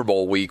being Super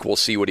Bowl week, we'll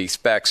see what he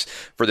expects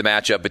for the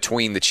matchup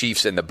between the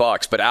Chiefs and the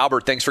Bucs. But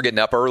Albert, thanks for getting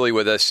up early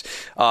with us.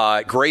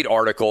 Great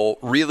article,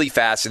 really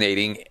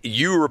fascinating.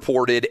 You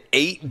reported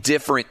 8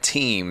 different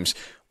teams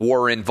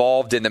were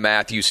involved in the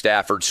Matthew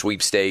Stafford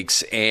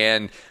sweepstakes,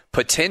 and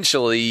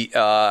potentially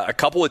a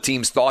couple of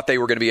teams thought they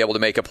were going to be able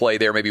to make a play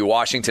there, maybe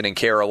Washington and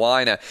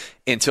Carolina,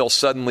 until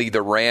suddenly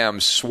the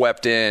Rams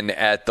swept in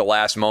at the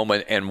last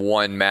moment and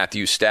won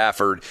Matthew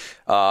Stafford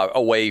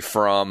away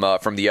from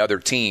the other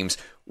teams.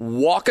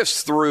 Walk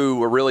us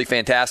through a really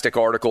fantastic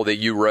article that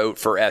you wrote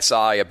for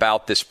SI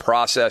about this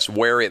process,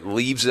 where it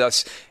leaves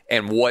us,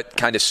 and what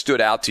kind of stood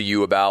out to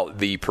you about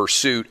the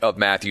pursuit of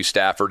Matthew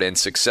Stafford and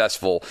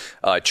successful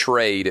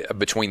trade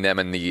between them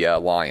and the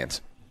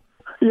Lions.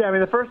 Yeah, I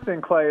mean, the first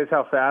thing, Clay, is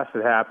how fast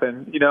it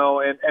happened,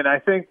 and I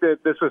think that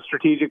this was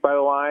strategic by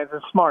the Lions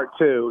and smart,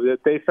 too,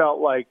 that they felt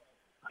like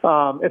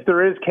if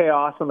there is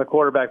chaos in the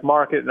quarterback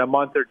market in a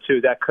month or two,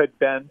 that could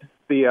bend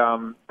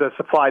the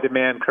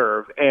supply-demand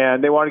curve,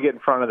 and they want to get in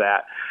front of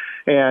that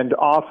and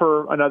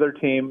offer another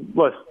team,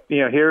 listen,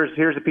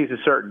 here's a piece of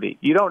certainty.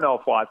 You don't know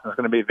if Watson's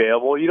going to be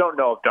available. You don't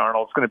know if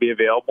Darnold's going to be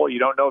available. You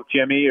don't know if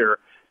Jimmy or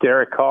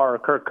Derek Carr or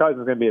Kirk Cousins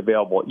is going to be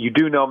available. You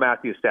do know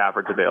Matthew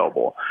Stafford's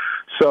available.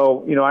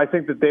 So, I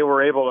think that they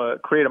were able to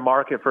create a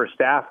market for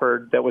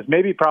Stafford that was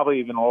maybe probably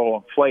even a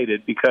little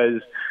inflated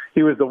because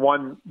he was the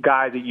one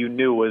guy that you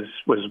knew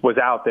was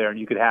out there and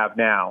you could have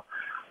now.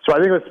 So I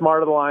think it was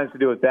smart of the Lions to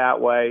do it that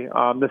way.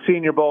 The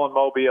Senior Bowl in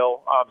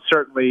Mobile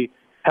certainly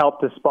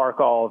helped to spark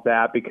all of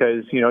that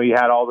because, you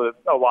had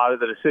a lot of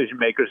the decision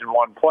makers in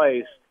one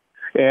place.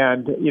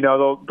 And,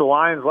 the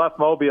Lions left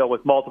Mobile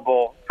with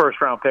multiple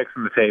first-round picks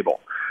on the table.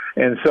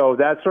 And so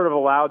that sort of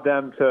allowed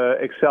them to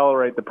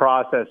accelerate the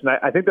process. And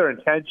I think their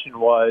intention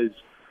was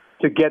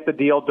to get the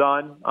deal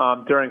done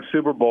during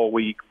Super Bowl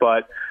week.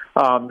 But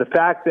the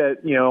fact that,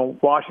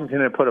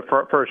 Washington had put a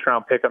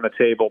first-round pick on the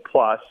table,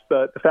 plus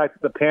the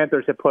fact that the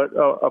Panthers had put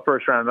a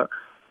first-round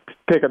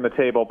pick on the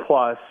table,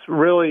 plus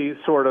really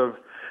sort of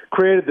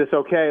created this,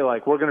 we're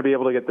going to be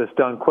able to get this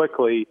done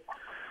quickly.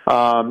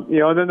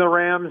 And then the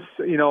Rams,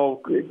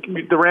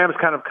 the Rams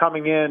kind of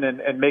coming in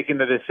and making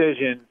the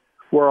decision,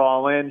 we're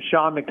all in.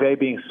 Sean McVay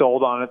being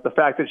sold on it. The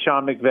fact that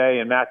Sean McVay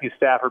and Matthew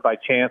Stafford by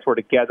chance were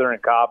together in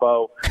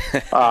Cabo,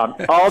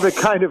 all that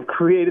kind of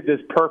created this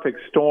perfect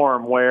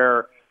storm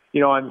where,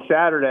 on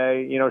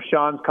Saturday,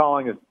 Sean's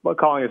calling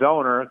his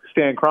owner,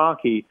 Stan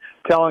Kroenke,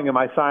 telling him,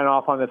 I sign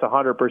off on this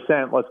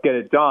 100%, let's get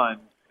it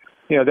done.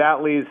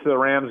 That leads to the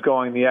Rams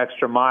going the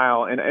extra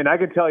mile. And I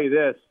can tell you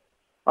this,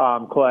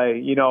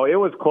 Clay, it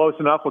was close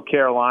enough with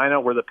Carolina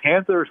where the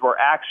Panthers were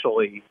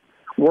actually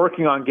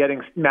working on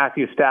getting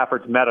Matthew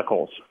Stafford's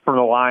medicals from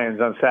the Lions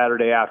on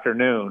Saturday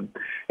afternoon.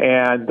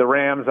 And the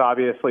Rams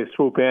obviously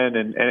swoop in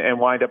and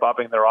wind up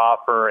upping their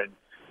offer.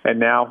 And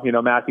now,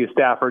 Matthew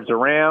Stafford's a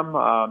Ram,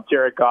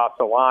 Jared Goff's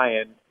a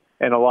Lion,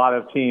 and a lot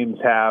of teams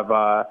have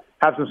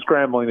some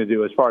scrambling to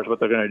do as far as what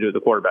they're going to do at the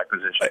quarterback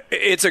position.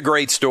 It's a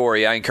great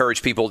story. I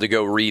encourage people to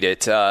go read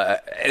it.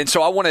 And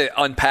so I want to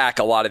unpack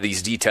a lot of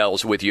these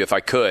details with you if I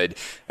could.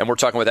 And we're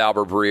talking with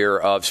Albert Breer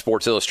of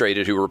Sports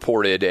Illustrated, who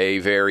reported a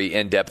very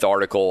in-depth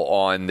article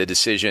on the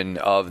decision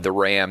of the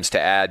Rams to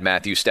add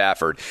Matthew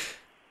Stafford.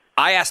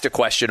 I asked a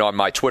question on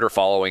my Twitter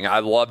following. I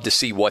love to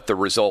see what the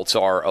results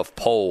are of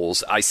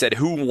polls. I said,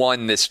 who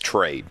won this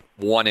trade?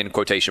 Won in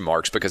quotation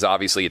marks, because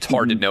obviously it's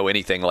hard to know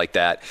anything like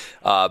that.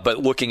 But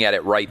looking at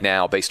it right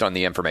now, based on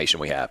the information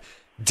we have,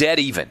 dead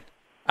even,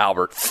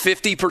 Albert,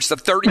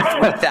 50%,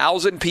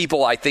 33,000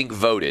 people, I think,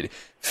 voted.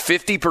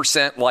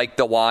 50% like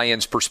the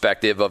Lions'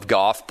 perspective of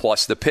Goff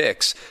plus the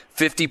picks.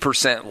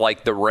 50%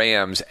 like the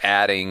Rams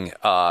adding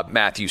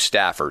Matthew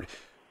Stafford.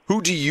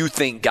 Who do you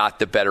think got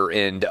the better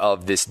end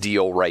of this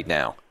deal right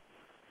now?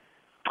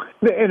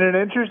 In an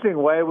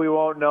interesting way, we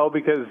won't know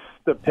because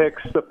the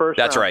picks, the first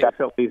round picks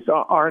at least,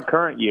 aren't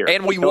current year.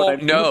 And we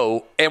won't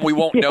know,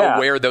 know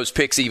where those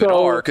picks even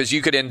are, because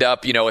you could end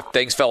up, if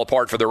things fell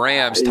apart for the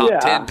Rams, top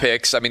 10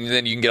 picks. I mean,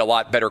 then you can get a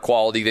lot better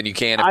quality than you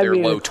can if they're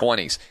low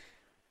 20s.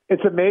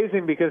 It's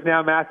amazing because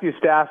now Matthew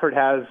Stafford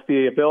has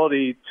the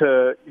ability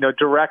to,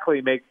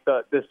 directly make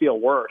this deal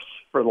worse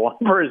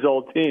for his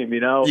old team.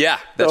 Yeah,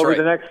 that's over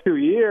the next 2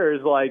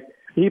 years,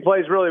 he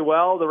plays really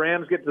well. The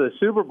Rams get to the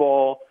Super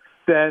Bowl.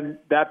 Then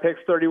that pick's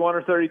 31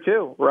 or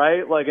 32,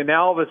 right? And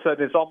now all of a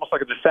sudden it's almost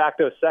like a de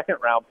facto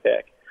second-round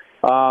pick.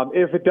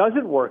 If it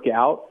doesn't work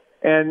out,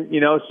 and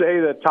say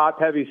the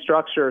top-heavy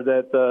structure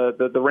that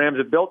the Rams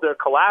have built there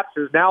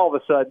collapses, now all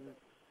of a sudden,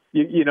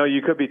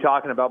 you could be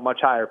talking about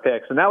much higher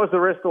picks, and that was the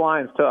risk the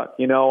Lions took.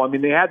 They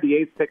had the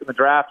 8th pick in the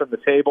draft on the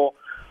table.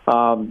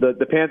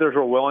 The Panthers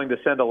were willing to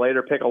send a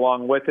later pick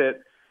along with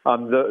it.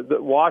 The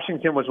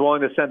Washington was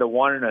willing to send a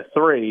 1 and a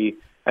 3,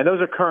 and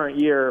those are current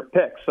year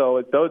picks.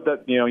 So those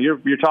that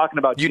you're talking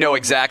about. You know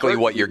exactly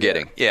what you're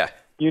getting. Yeah.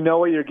 You know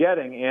what you're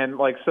getting, and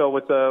like so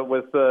with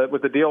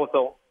the deal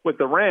with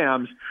the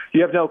Rams,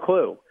 you have no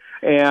clue.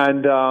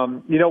 And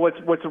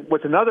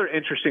what's another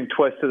interesting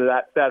twist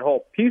to that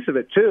whole piece of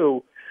it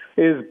too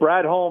is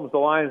Brad Holmes, the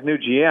Lions' new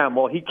GM.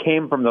 Well, he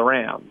came from the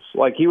Rams.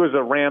 Like, he was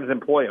a Rams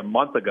employee a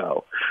month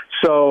ago.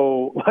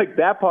 So, like,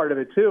 that part of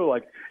it too,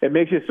 like, it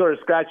makes you sort of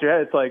scratch your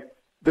head. It's like,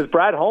 does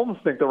Brad Holmes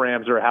think the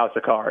Rams are a house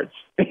of cards?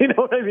 You know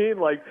what I mean?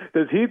 Like,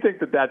 does he think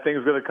that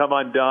thing's going to come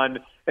undone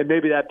and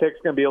maybe that pick's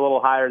going to be a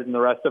little higher than the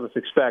rest of us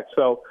expect?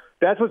 So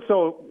that's what's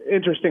so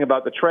interesting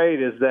about the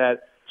trade is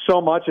that so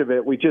much of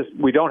it we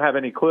don't have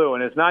any clue,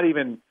 and it's not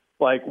even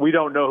like we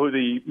don't know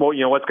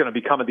what's going to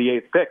become of the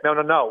 8th pick.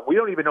 No. We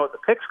don't even know what the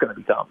pick's going to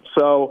become.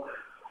 So,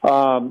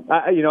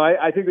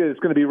 I think that it's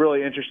going to be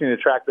really interesting to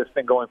track this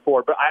thing going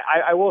forward. But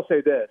I will say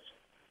this.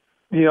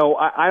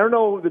 I don't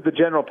know that the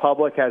general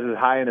public has as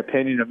high an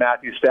opinion of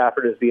Matthew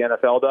Stafford as the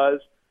NFL does.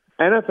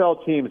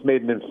 NFL teams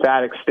made an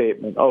emphatic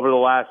statement over the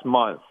last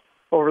month,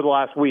 over the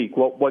last week,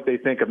 what they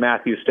think of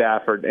Matthew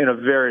Stafford in a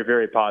very,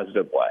 very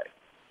positive way.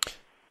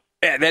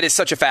 And that is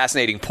such a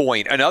fascinating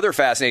point. Another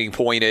fascinating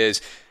point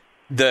is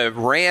the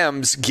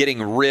Rams getting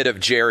rid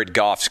of Jared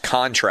Goff's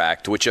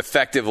contract, which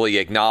effectively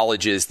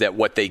acknowledges that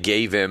what they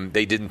gave him,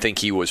 they didn't think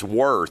he was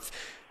worth.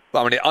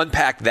 I'm going to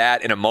unpack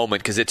that in a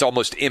moment because it's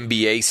almost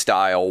NBA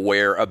style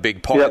where a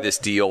big part of this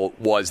deal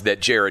was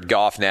that Jared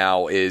Goff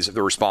now is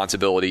the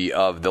responsibility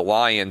of the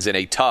Lions in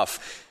a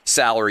tough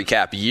salary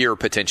cap year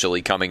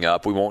potentially coming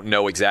up. We won't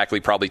know exactly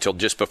probably till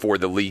just before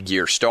the league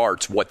year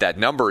starts what that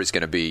number is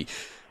going to be.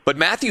 But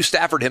Matthew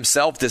Stafford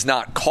himself does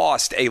not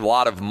cost a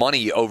lot of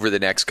money over the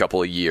next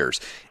couple of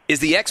years. Is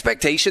the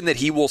expectation that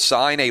he will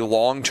sign a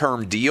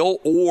long-term deal,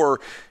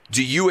 or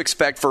do you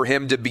expect for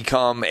him to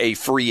become a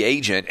free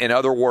agent? In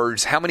other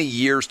words, how many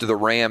years do the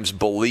Rams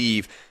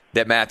believe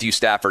that Matthew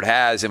Stafford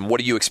has, and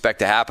what do you expect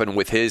to happen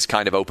with his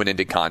kind of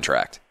open-ended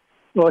contract?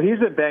 Well, he's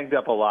been banged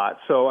up a lot.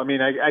 So, I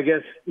mean, I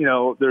guess,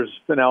 there's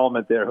an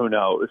element there. Who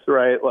knows,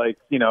 right? Like,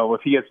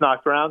 if he gets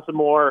knocked around some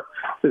more,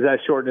 does that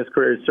shorten his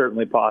career? It's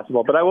certainly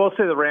possible. But I will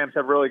say the Rams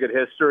have really good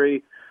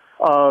history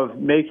of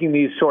making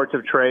these sorts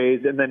of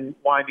trades and then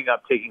winding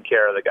up taking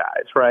care of the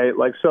guys, right?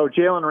 Like, so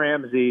Jalen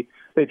Ramsey,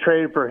 they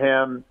traded for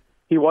him.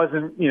 He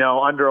wasn't,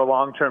 under a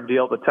long-term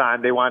deal at the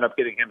time. They wound up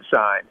getting him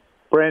signed.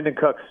 Brandon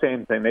Cooks,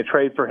 same thing. They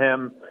trade for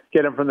him,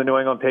 get him from the New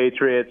England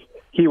Patriots.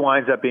 He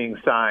winds up being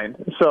signed.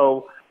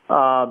 So,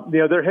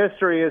 their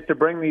history is to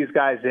bring these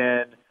guys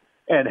in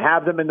and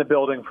have them in the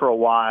building for a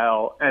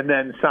while and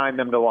then sign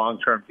them to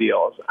long-term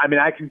deals. I mean,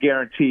 I can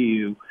guarantee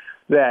you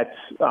that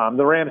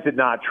the Rams did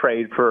not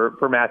trade for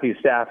Matthew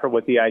Stafford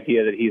with the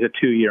idea that he's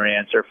a 2-year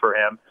answer for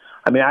him.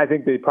 I mean, I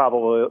think they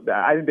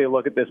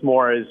look at this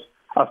more as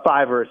a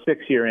 5 or a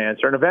 6-year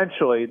answer. And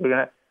eventually,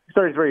 he's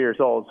 33 years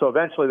old, so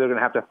eventually they're going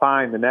to have to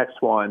find the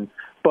next one.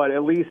 But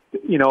at least,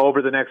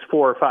 over the next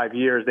 4 or 5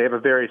 years, they have a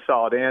very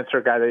solid answer,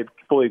 a guy they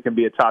believe can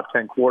be a top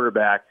 10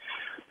 quarterback.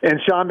 And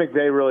Sean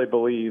McVay really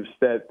believes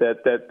that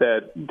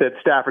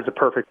Stafford's a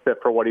perfect fit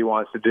for what he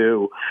wants to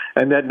do.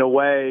 And that in a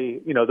way,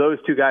 those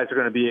two guys are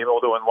going to be able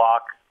to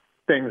unlock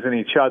things in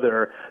each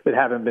other that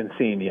haven't been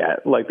seen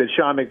yet. Like that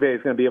Sean McVay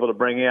is going to be able to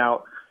bring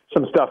out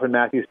some stuff in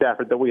Matthew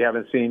Stafford that we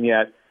haven't seen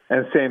yet.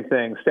 And same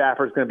thing,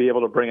 Stafford's going to be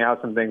able to bring out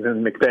some things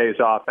in McVay's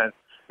offense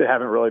that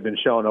haven't really been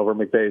shown over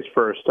McVay's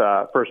first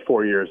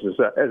 4 years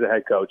as a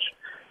head coach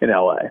in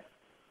LA.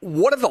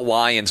 What do the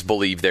Lions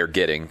believe they're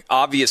getting?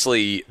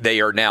 Obviously,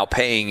 they are now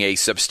paying a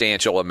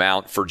substantial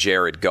amount for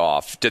Jared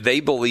Goff. Do they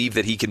believe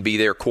that he can be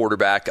their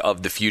quarterback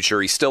of the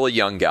future? He's still a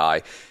young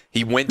guy.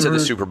 He went to the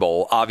Super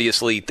Bowl.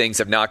 Obviously, things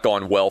have not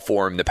gone well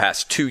for him the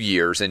past 2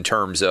 years in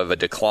terms of a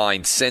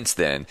decline since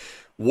then.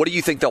 What do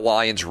you think the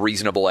Lions'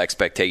 reasonable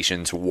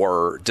expectations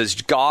were?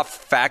 Does Goff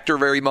factor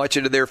very much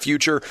into their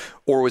future,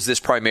 or was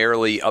this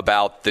primarily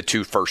about the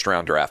 2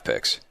 first-round draft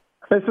picks?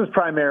 This is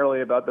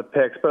primarily about the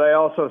picks, but I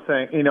also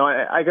think,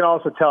 I can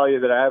also tell you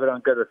that I have it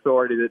on good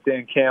authority that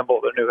Dan Campbell,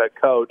 their new head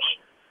coach,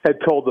 had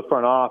told the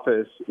front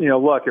office,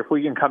 look, if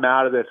we can come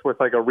out of this with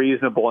like a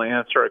reasonable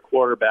answer at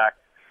quarterback,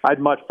 I'd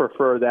much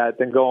prefer that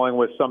than going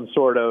with some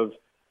sort of,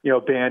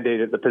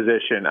 Band-Aid at the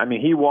position. I mean,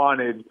 he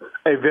wanted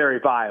a very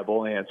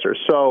viable answer.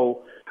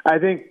 So I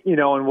think,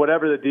 and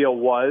whatever the deal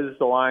was,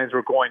 the Lions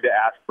were going to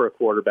ask for a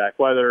quarterback,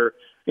 whether,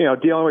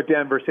 dealing with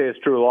Denver, say it's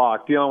Drew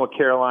Lock, dealing with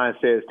Carolina,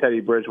 say it's Teddy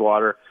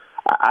Bridgewater.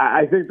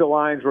 I think the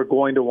Lions were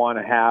going to want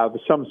to have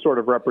some sort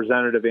of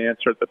representative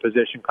answer at the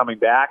position coming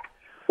back,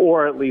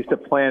 or at least a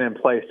plan in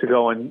place to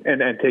go and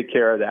take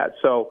care of that.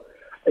 So,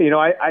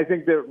 I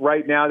think that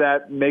right now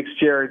that makes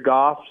Jared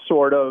Goff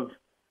sort of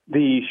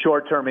the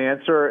short-term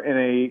answer in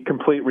a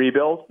complete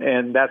rebuild,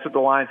 and that's what the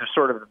Lions have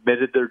sort of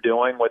admitted they're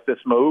doing with this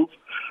move,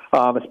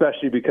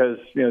 especially because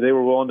they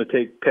were willing to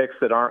take picks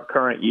that aren't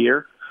current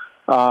year.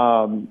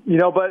 But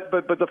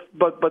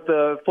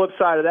the flip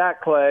side of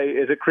that, Clay,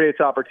 is it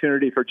creates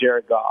opportunity for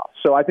Jared Goff.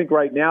 So I think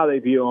right now they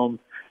view him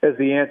as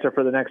the answer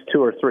for the next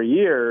 2 or 3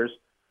 years.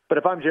 But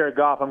if I'm Jared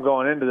Goff, I'm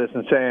going into this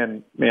and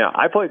saying,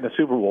 I played in the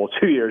Super Bowl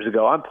 2 years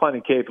ago. I'm plenty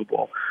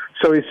capable.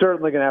 So he's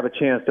certainly going to have a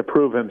chance to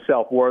prove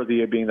himself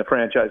worthy of being the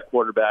franchise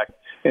quarterback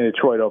in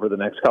Detroit over the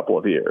next couple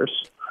of years.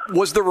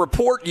 Was the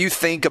report you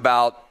think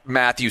about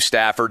Matthew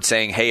Stafford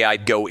saying, hey,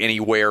 I'd go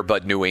anywhere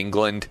but New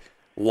England,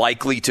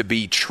 likely to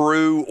be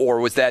true, or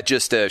was that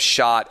just a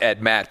shot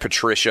at Matt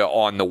Patricia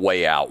on the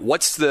way out?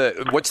 What's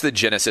the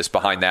genesis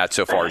behind that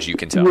so far as you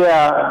can tell?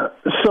 Yeah,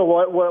 so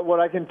what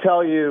I can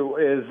tell you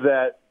is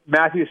that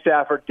Matthew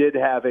Stafford did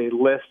have a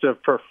list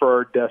of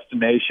preferred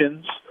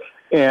destinations,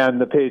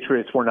 and the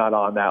Patriots were not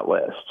on that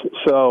list.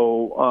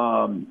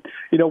 So,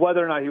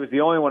 whether or not he was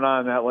the only one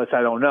on that list,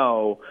 I don't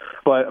know.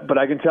 But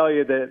I can tell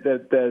you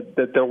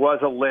that there was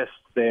a list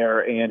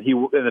there, and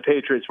the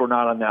Patriots were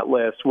not on that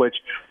list, which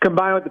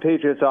combined with the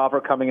Patriots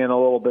offer coming in a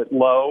little bit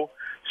low,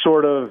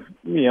 sort of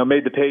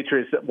made the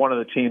Patriots one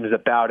of the teams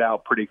that bowed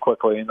out pretty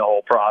quickly in the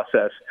whole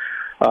process.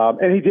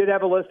 And he did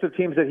have a list of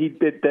teams that he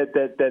did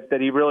that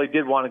he really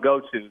did want to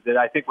go to, that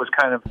I think was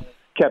kind of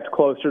kept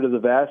closer to the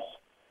vest.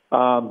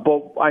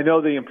 But I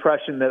know the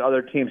impression that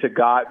other teams had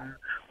gotten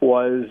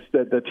was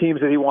that the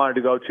teams that he wanted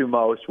to go to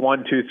most,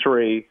 1, 2,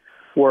 3,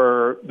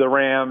 were the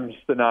Rams,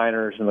 the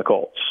Niners, and the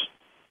Colts.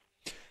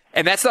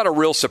 And that's not a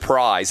real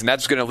surprise, and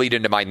that's going to lead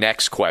into my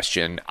next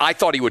question. I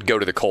thought he would go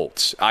to the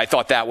Colts. I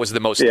thought that was the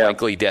most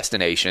likely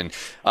destination.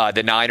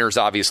 The Niners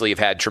obviously have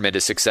had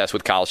tremendous success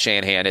with Kyle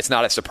Shanahan. It's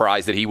not a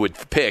surprise that he would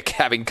pick,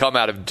 having come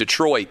out of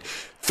Detroit,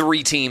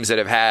 3 teams that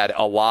have had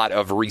a lot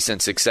of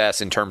recent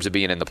success in terms of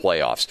being in the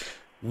playoffs.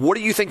 What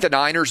do you think the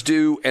Niners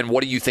do, and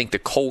what do you think the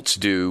Colts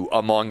do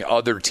among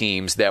other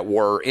teams that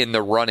were in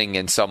the running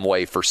in some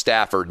way for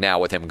Stafford now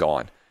with him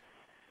gone?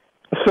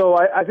 So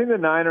I think the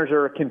Niners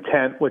are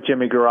content with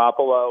Jimmy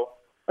Garoppolo.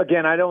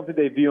 Again, I don't think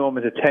they view him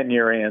as a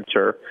 10-year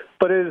answer,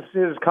 but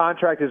his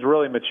contract has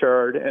really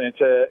matured, and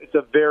it's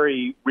a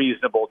very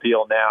reasonable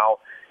deal now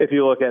if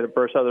you look at it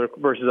versus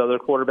other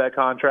quarterback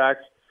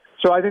contracts.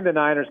 So I think the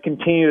Niners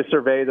continue to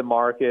survey the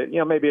market.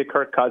 Maybe a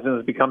Kirk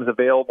Cousins becomes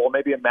available,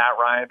 maybe a Matt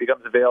Ryan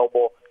becomes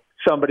available,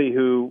 somebody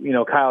who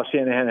Kyle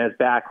Shanahan has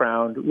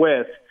background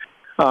with.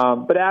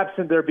 But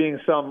absent there being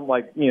some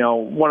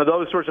one of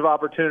those sorts of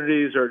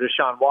opportunities, or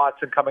Deshaun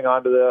Watson coming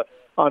onto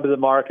the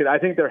market, I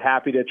think they're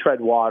happy to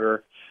tread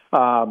water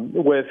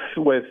with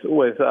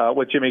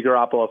Jimmy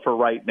Garoppolo for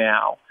right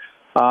now.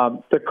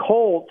 The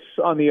Colts,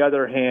 on the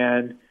other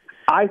hand,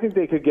 I think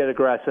they could get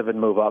aggressive and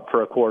move up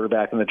for a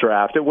quarterback in the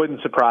draft. It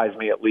wouldn't surprise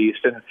me, at least.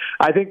 And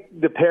I think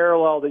the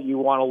parallel that you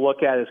want to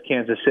look at is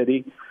Kansas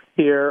City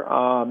here.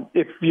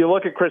 If you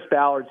look at Chris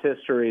Ballard's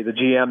history, the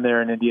GM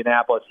there in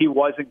Indianapolis, he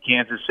was in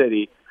Kansas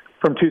City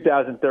from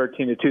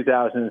 2013 to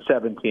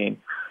 2017.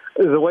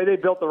 The way they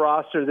built the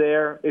roster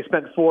there, they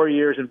spent 4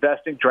 years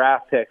investing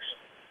draft picks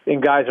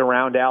in guys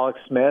around Alex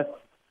Smith.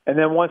 And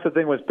then once the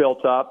thing was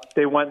built up,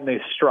 they went and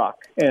they struck.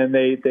 And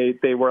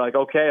they were like,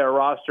 okay, our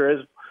roster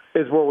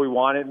is where we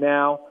want it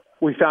now.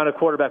 We found a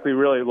quarterback we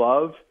really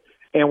love,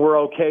 and we're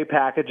okay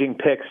packaging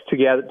picks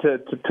together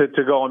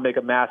to go and make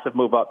a massive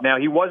move up. Now,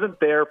 he wasn't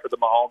there for the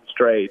Mahomes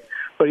trade,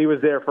 but he was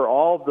there for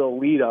all the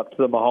lead up to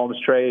the Mahomes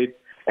trade,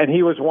 and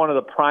he was one of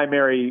the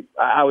primary,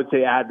 I would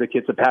say,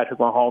 advocates of Patrick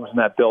Mahomes in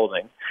that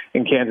building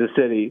in Kansas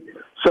City.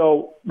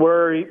 So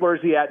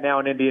where's he at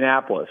now in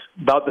Indianapolis?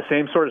 About the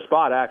same sort of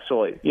spot,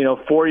 actually.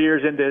 4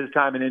 years into his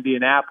time in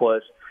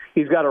Indianapolis,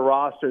 he's got a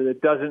roster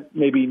that doesn't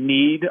maybe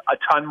need a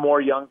ton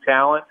more young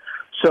talent,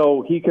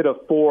 so he could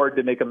afford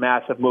to make a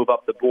massive move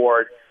up the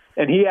board.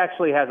 And he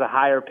actually has a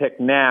higher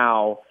pick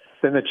now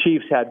than the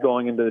Chiefs had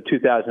going into the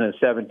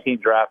 2017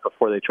 draft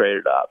before they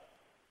traded up.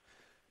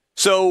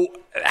 So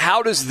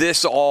how does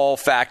this all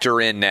factor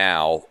in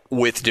now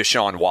with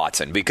Deshaun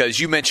Watson? Because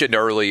you mentioned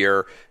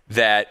earlier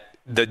that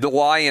the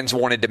Lions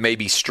wanted to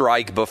maybe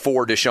strike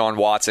before Deshaun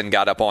Watson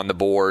got up on the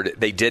board.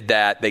 They did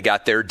that. They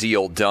got their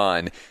deal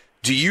done.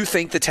 Do you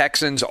think the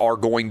Texans are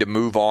going to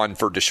move on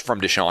from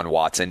Deshaun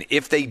Watson?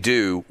 If they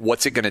do,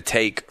 what's it going to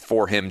take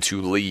for him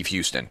to leave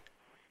Houston?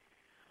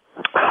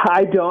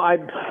 I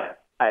don't.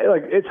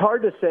 It's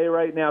hard to say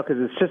right now because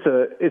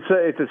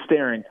it's a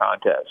staring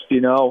contest.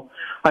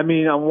 I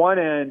mean, on one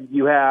end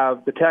you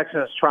have the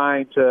Texans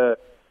trying to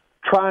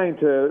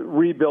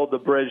rebuild the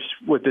bridge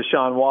with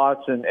Deshaun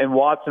Watson, and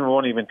Watson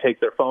won't even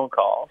take their phone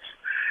calls.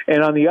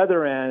 And on the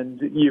other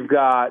end, you've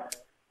got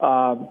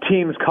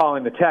teams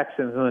calling the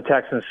Texans and the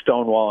Texans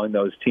stonewalling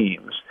those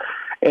teams.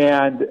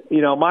 And,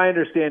 my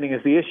understanding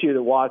is the issue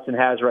that Watson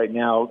has right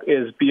now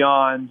is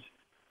beyond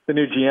the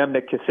new GM,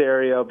 Nick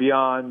Caserio,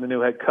 beyond the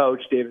new head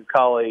coach, David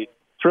Culley.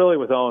 It's really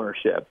with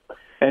ownership.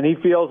 And he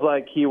feels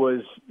like he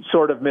was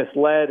sort of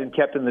misled and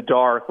kept in the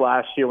dark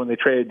last year when they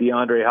traded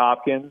DeAndre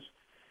Hopkins.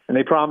 And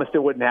they promised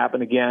it wouldn't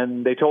happen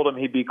again. They told him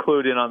he'd be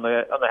clued in on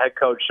the head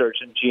coach search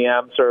and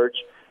GM search.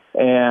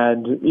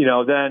 And,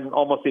 then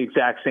almost the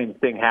exact same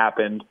thing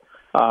happened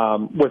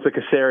with the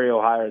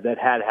Caserio hire that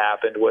had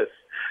happened with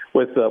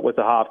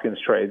the Hopkins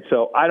trade.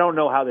 So I don't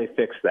know how they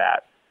fix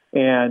that.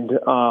 And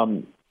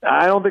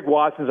I don't think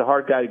Watson's a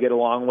hard guy to get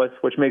along with,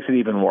 which makes it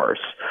even worse.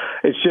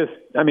 It's just,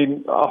 I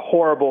mean, a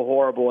horrible,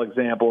 horrible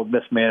example of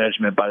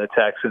mismanagement by the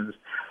Texans.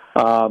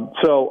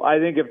 So I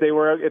think if they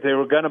were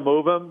going to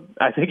move him,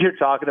 I think you're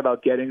talking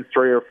about getting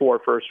 3 or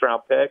 4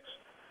 first-round picks.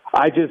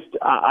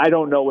 I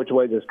don't know which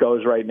way this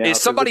goes right now. Is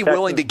somebody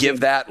willing to give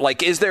that?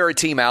 Like, is there a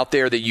team out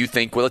there that you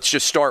think, well, let's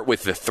just start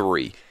with the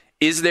 3.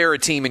 Is there a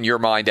team in your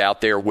mind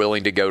out there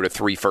willing to go to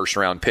 3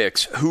 first-round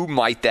picks? Who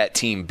might that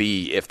team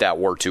be if that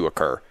were to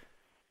occur?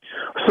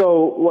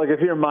 So, like, if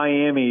you're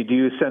Miami, do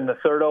you send the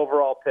 3rd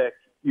overall pick,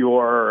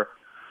 your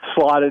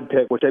slotted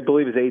pick, which I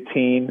believe is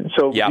 18?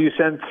 So yep. Do you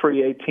send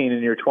 3-18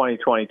 in your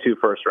 2022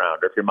 first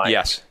rounder if you're Miami?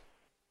 Yes.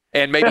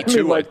 And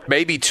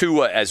maybe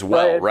Tua as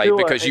well, right? Tua,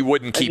 because you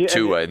wouldn't keep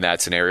Tua in that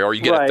scenario. Or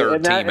you get a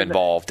third team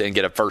involved and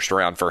get a first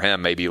round for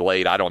him maybe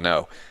late. I don't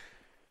know.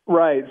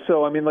 Right.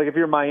 So, I mean, like if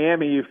you're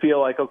Miami, you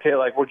feel like, okay,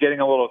 like we're getting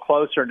a little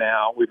closer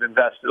now. We've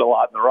invested a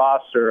lot in the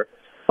roster.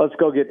 Let's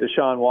go get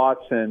Deshaun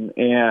Watson.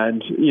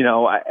 And, you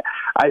know,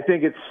 I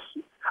think it's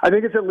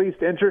at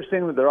least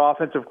interesting that their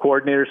offensive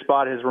coordinator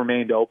spot has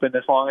remained open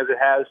as long as it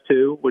has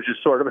too, which is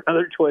sort of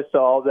another twist to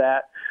all of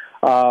that.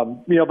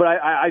 You know, but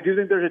I do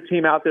think there's a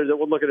team out there that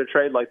would look at a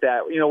trade like that.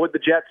 You know, would the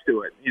Jets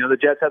do it? You know, the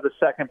Jets have the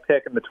 2nd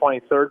pick and the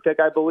 23rd pick,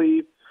 I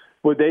believe.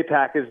 Would they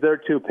package their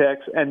 2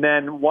 picks and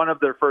then one of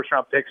their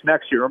first-round picks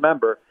next year?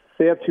 Remember,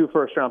 they have 2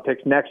 first-round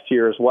picks next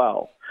year as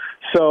well.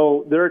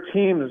 So there are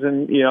teams,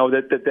 and you know,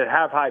 that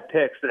have high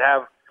picks that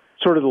have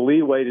sort of the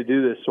leeway to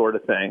do this sort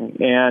of thing.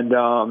 And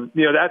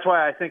you know, that's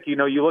why I think, you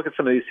know, you look at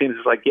some of these teams,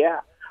 it's like, yeah,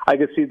 I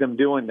could see them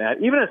doing that.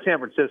 Even at San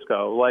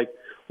Francisco, like,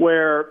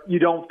 where you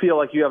don't feel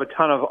like you have a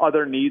ton of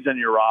other needs on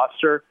your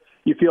roster.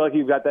 You feel like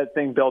you've got that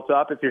thing built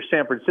up. If you're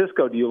San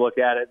Francisco, do you look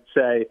at it and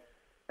say,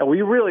 and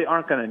we really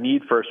aren't going to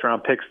need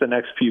first-round picks the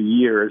next few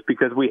years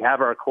because we have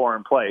our core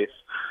in place?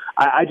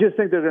 I just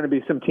think there are going to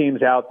be some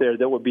teams out there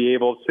that would be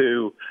able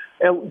to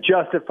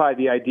justify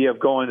the idea of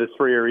going to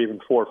 3 or even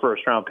 4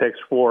 first-round picks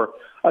for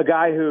a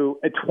guy who,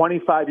 at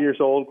 25 years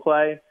old,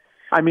 Clay,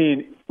 I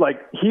mean,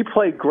 like, he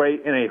played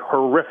great in a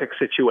horrific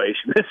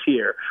situation this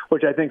year,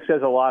 which I think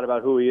says a lot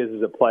about who he is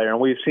as a player, and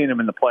we've seen him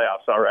in the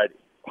playoffs already.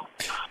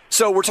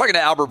 So we're talking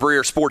to Albert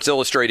Breer, Sports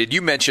Illustrated.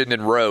 You mentioned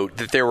and wrote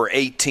that there were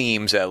 8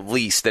 teams at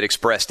least that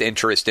expressed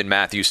interest in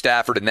Matthew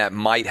Stafford, and that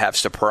might have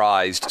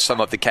surprised some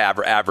of the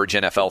average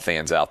NFL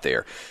fans out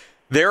there.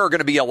 There are going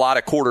to be a lot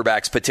of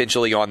quarterbacks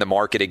potentially on the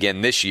market again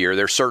this year.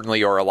 There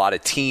certainly are a lot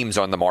of teams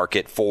on the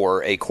market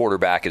for a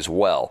quarterback as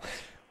well.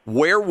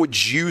 Where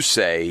would you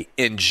say,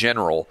 in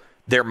general,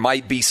 there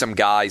might be some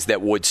guys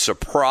that would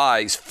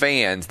surprise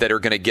fans that are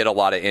going to get a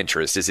lot of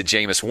interest? Is it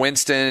Jameis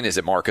Winston? Is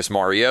it Marcus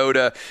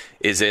Mariota?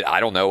 Is it,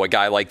 I don't know, a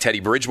guy like Teddy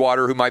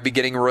Bridgewater who might be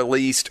getting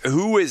released?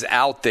 Who is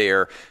out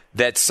there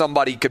that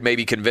somebody could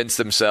maybe convince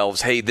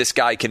themselves, hey, this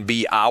guy can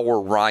be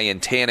our Ryan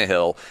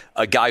Tannehill,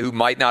 a guy who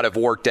might not have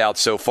worked out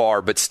so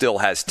far but still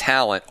has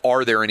talent?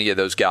 Are there any of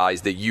those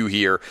guys that you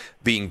hear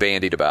being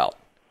bandied about?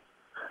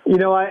 You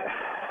know,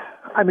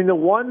 I mean, the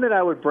one that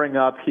I would bring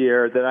up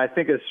here that I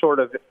think is sort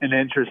of an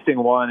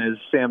interesting one is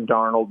Sam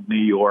Darnold, New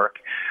York.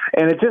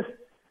 And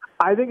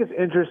I think it's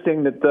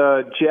interesting that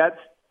the Jets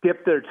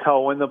dipped their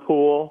toe in the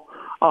pool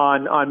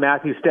on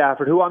Matthew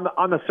Stafford, who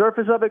on the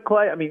surface of it,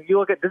 Clay, I mean, you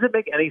look at, does it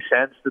make any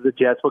sense that the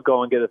Jets would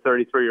go and get a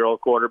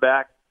 33-year-old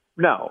quarterback?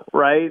 No,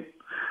 right?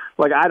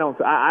 Like, I don't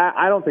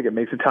think it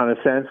makes a ton of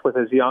sense with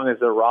as young as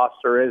their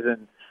roster is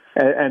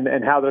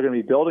and how they're going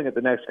to be building it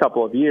the next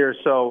couple of years.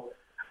 So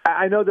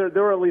I know there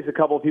were at least a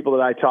couple of people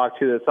that I talked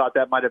to that thought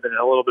that might have been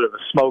a little bit of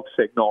a smoke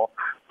signal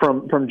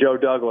from Joe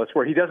Douglas,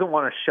 where he doesn't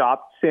want to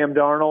shop Sam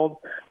Darnold,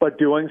 but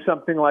doing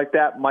something like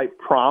that might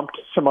prompt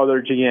some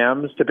other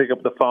GMs to pick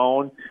up the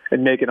phone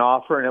and make an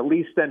offer, and at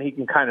least then he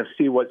can kind of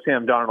see what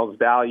Sam Darnold's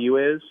value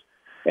is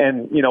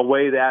and, you know,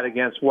 weigh that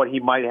against what he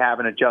might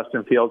have in a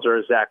Justin Fields or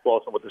a Zach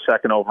Wilson with the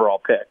 2nd overall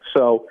pick.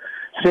 So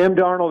Sam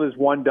Darnold is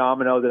one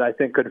domino that I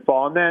think could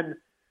fall. And then,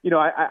 you know,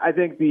 I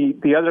think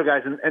the other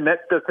guys, and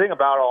that the thing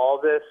about all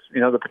of this,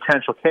 you know, the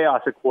potential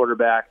chaos at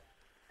quarterback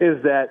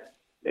is that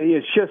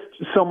it's just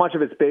so much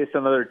of it's based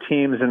on other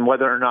teams and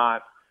whether or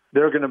not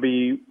they're going to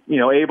be, you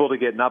know, able to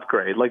get an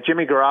upgrade. Like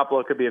Jimmy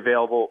Garoppolo could be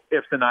available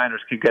if the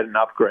Niners could get an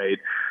upgrade.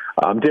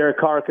 Derek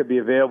Carr could be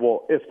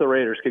available if the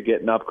Raiders could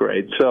get an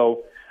upgrade.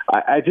 So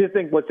I do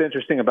think what's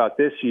interesting about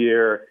this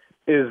year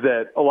is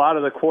that a lot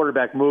of the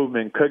quarterback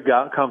movement could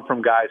come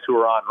from guys who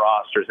are on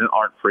rosters and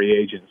aren't free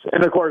agents.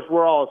 And, of course,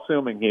 we're all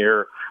assuming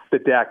here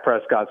that Dak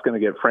Prescott's going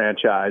to get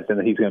franchised and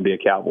that he's going to be a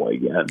Cowboy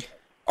again.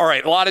 All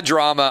right, a lot of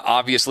drama,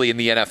 obviously, in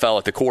the NFL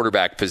at the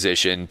quarterback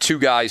position. 2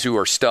 guys who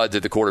are studs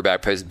at the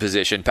quarterback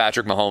position,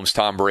 Patrick Mahomes,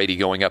 Tom Brady,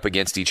 going up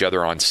against each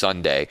other on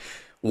Sunday.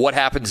 What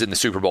happens in the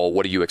Super Bowl?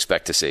 What do you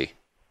expect to see?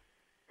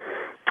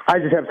 I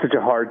just have such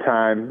a hard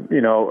time,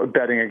 you know,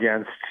 betting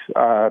against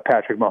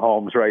Patrick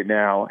Mahomes right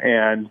now.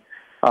 And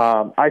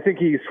I think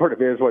he sort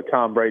of is what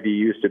Tom Brady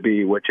used to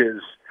be, which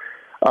is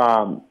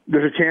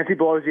there's a chance he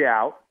blows you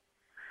out,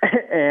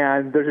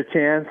 and there's a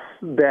chance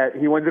that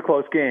he wins a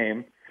close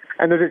game,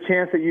 and there's a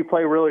chance that you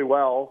play really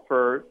well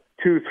for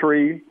 2,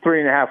 3,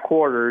 3.5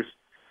 quarters,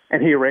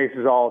 and he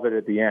erases all of it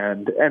at the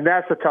end. And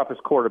that's the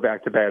toughest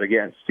quarterback to bet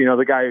against,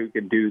 the guy who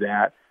can do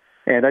that.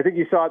 And I think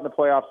you saw it in the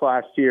playoffs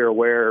last year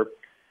where,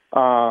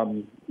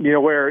 you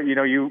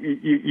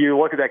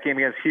look at that game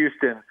against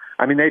Houston.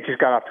 I mean, they just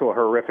got off to a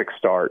horrific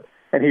start,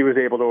 and he was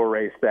able to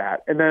erase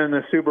that. And then in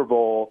the Super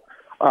Bowl,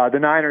 the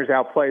Niners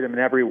outplayed them in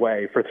every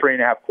way for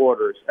 3.5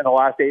 quarters. In the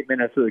last 8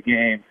 minutes of the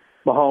game,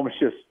 Mahomes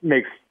just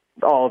makes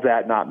all of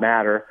that not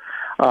matter.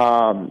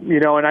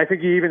 And I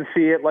think you even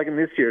see it like in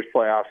this year's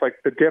playoffs, like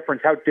the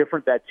difference, how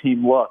different that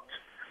team looked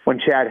when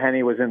Chad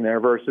Henne was in there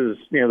versus,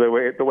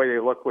 the way they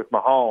look with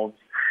Mahomes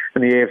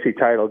in the AFC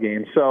title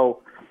game. So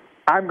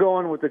I'm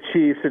going with the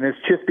Chiefs, and it's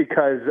just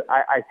because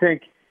I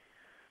think,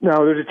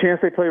 there's a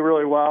chance they play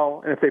really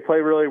well. And if they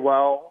play really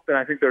well, then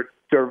I think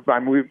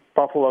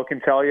Buffalo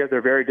can tell you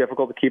they're very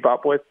difficult to keep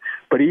up with.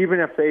 But even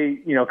if they,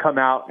 come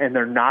out and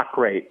they're not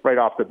great right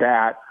off the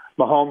bat,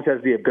 Mahomes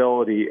has the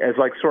ability as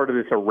like sort of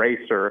this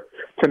eraser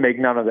to make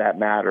none of that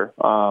matter.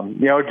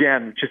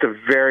 Again, just a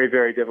very,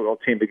 very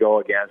difficult team to go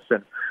against.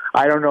 And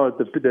I don't know if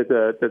the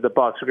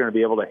Bucs are going to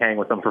be able to hang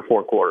with them for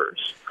 4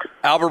 quarters.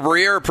 Albert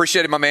Breer,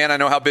 appreciate it, my man. I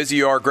know how busy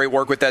you are. Great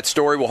work with that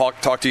story. We'll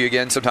talk to you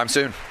again sometime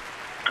soon.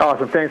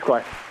 Awesome. Thanks,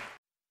 Clay.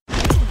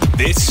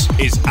 This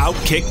is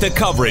Outkick the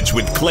Coverage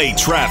with Clay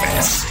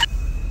Travis.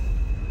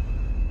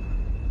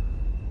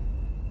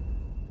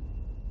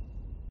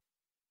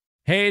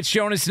 Hey, it's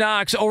Jonas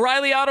Knox.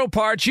 O'Reilly Auto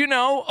Parts,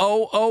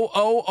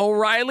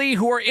 O'Reilly,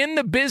 who are in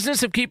the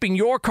business of keeping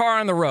your car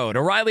on the road.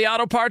 O'Reilly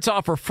Auto Parts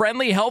offer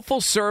friendly, helpful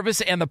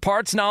service and the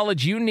parts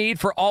knowledge you need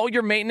for all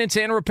your maintenance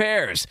and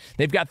repairs.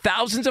 They've got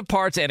thousands of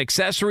parts and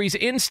accessories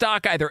in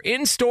stock either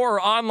in-store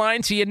or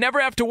online, so you never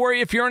have to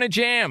worry if you're in a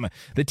jam.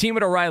 The team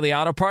at O'Reilly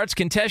Auto Parts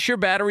can test your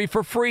battery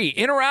for free,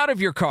 in or out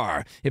of your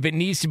car. If it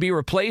needs to be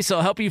replaced,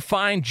 they'll help you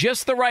find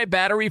just the right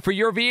battery for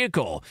your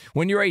vehicle.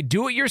 When you're a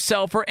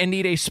do-it-yourselfer and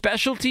need a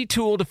specialty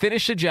tool to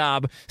finish the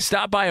job,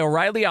 stop by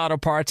O'Reilly Auto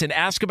Parts and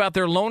ask about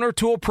their loaner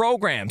tool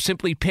program.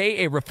 Simply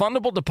pay a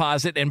refundable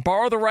deposit and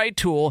borrow the right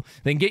tool,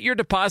 then get your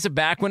deposit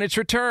back when it's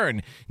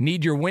returned.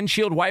 Need your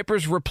windshield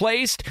wipers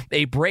replaced,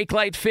 a brake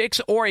light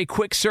fix, or a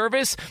quick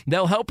service?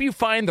 They'll help you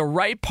find the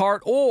right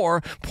part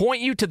or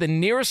point you to the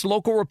nearest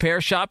local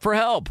repair shop for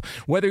help.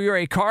 Whether you're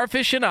a car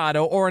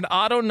aficionado or an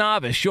auto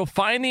novice, you'll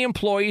find the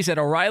employees at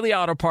O'Reilly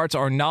Auto Parts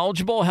are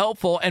knowledgeable,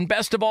 helpful, and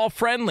best of all,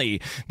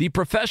 friendly. The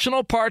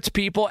professional parts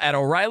people at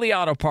O'Reilly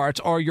Auto Parts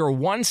are your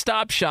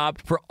one-stop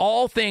shop for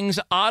all things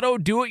auto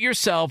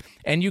do-it-yourself,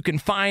 and you can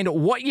find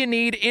what you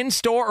need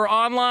in-store or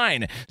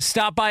online.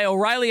 Stop by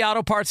O'Reilly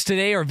Auto Parts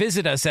today or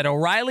visit us at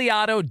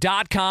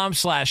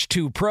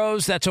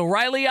O'ReillyAuto.com/2pros. That's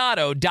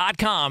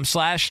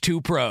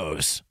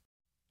O'ReillyAuto.com/2pros.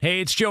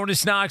 Hey, it's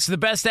Jonas Knox. The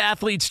best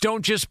athletes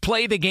don't just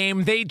play the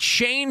game, they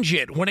change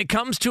it. When it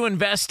comes to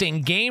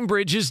investing,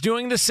 GameBridge is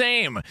doing the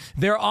same.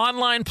 Their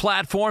online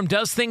platform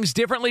does things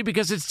differently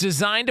because it's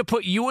designed to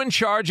put you in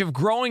charge of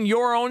growing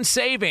your own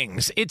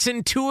savings. It's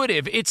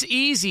intuitive, it's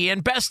easy,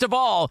 and best of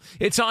all,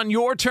 it's on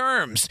your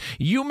terms.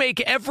 You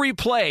make every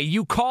play,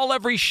 you call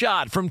every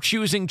shot, from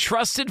choosing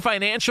trusted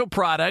financial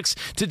products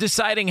to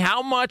deciding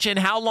how much and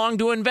how long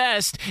to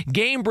invest.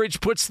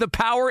 GameBridge puts the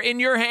power in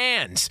your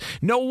hands.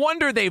 No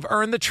wonder they've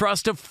earned the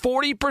trust of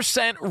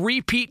 40%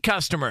 repeat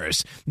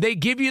customers. They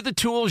give you the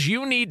tools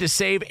you need to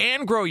save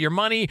and grow your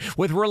money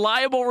with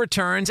reliable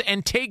returns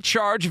and take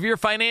charge of your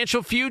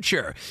financial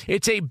future.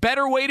 It's a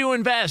better way to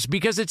invest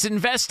because it's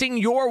investing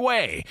your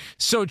way.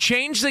 So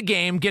change the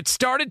game. Get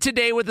started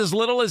today with as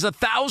little as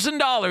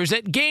 $1,000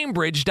 at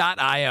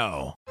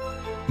GameBridge.io.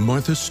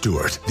 Martha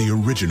Stewart, the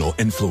original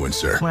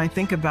influencer. When I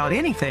think about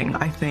anything,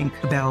 I think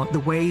about the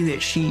way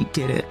that she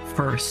did it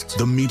first.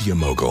 The media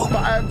mogul.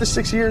 5 to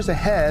 6 years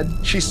ahead,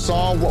 she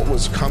saw what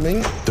was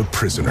coming. The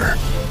prisoner.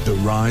 The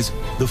rise,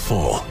 the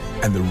fall,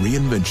 and the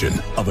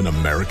reinvention of an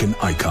American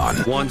icon.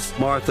 Once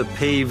Martha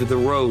paved the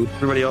road,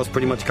 everybody else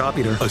pretty much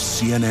copied her. A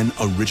CNN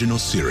original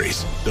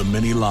series, The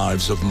Many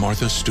Lives of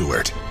Martha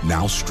Stewart,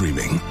 now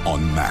streaming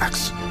on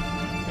Max.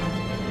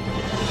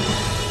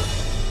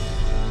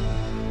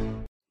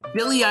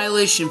 Billie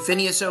Eilish and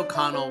Phineas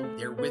O'Connell,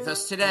 they're with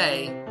us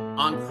today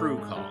on Crew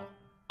Call.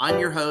 I'm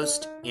your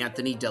host,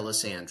 Anthony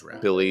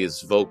D'Alessandro.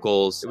 Billie's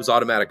vocals, it was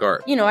automatic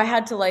art. I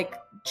had to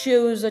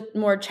choose a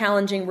more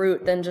challenging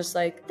route than just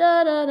da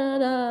da da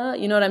da.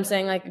 You know what I'm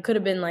saying? It could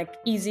have been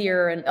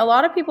easier. And a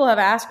lot of people have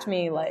asked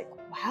me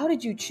how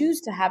did you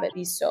choose to have it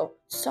be so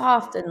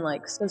soft and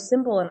so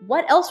simple? And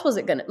what else was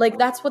it gonna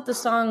that's what the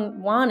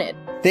song wanted.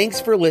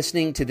 Thanks for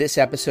listening to this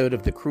episode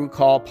of the Crew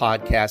Call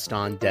podcast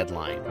on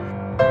Deadline.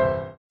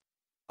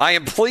 I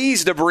am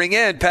pleased to bring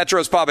in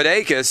Petros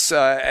Papadakis,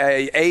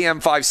 AM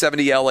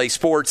 570 LA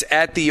Sports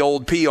at the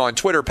Old P on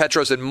Twitter,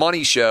 Petros and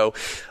Money Show.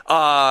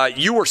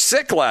 You were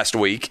sick last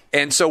week,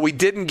 and so we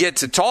didn't get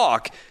to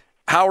talk.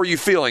 How are you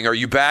feeling? Are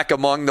you back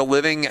among the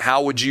living?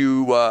 How would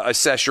you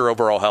assess your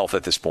overall health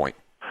at this point?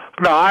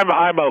 No,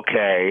 I'm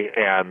okay,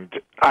 and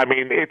I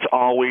mean it's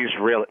always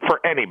really for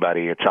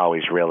anybody. It's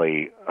always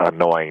really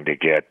annoying to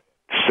get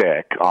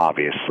sick,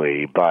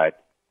 obviously,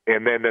 but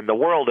And then in the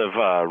world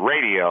of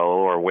radio,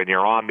 or when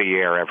you're on the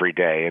air every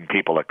day and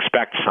people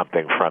expect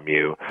something from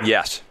you.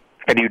 Yes.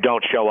 And you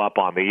don't show up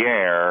on the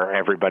air,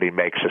 everybody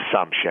makes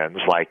assumptions.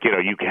 Like,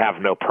 you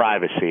have no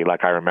privacy.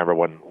 Like, I remember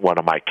when one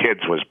of my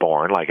kids was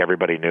born, like,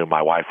 everybody knew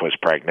my wife was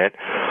pregnant.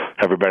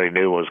 Everybody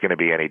knew it was going to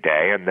be any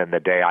day. And then the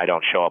day I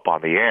don't show up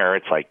on the air,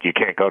 it's like you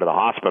can't go to the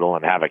hospital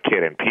and have a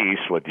kid in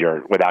peace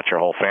without your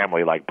whole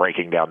family, like,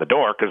 breaking down the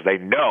door because they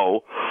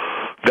know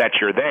that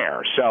you're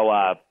there. So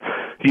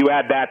you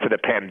add that to the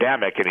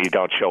pandemic and you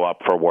don't show up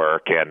for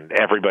work, and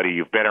everybody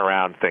you've been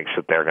around thinks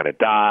that they're going to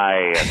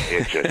die.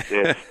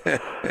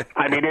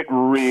 And it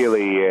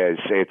really is.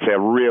 It's a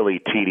really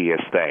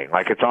tedious thing.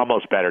 Like, it's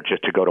almost better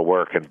just to go to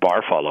work and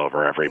barf all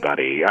over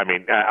everybody. I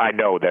mean, I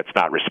know that's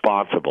not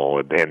responsible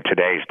in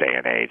today's day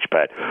and age,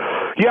 but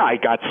yeah, I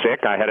got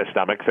sick. I had a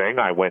stomach thing.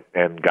 I went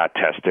and got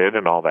tested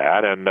and all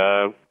that, and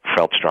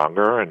felt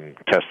stronger and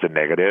tested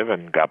negative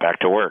and got back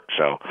to work.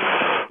 So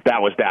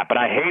that was that. But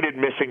I hated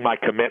missing my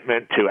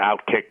commitment to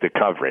Outkick the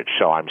coverage.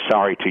 So I'm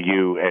sorry to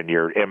you and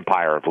your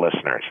empire of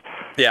listeners.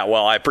 Yeah,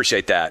 well, I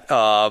appreciate that.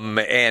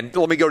 And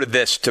let me go to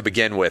this to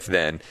begin with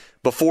then.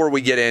 Before we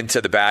get into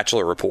the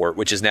Bachelor Report,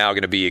 which is now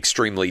going to be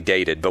extremely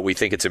dated, but we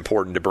think it's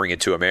important to bring it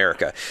to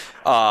America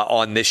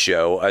on this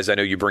show, as I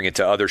know you bring it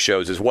to other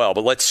shows as well.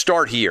 But let's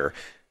start here.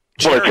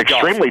 Well, it's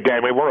extremely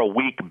damning. We're a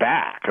week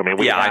back. I mean,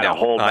 we had a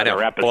whole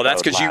other episode. Well,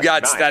 that's because you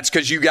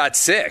night. got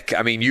sick.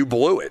 I mean, you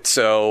blew it.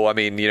 So, I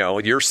mean,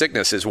 your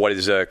sickness is what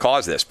has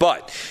caused this.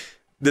 But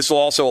this will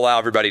also allow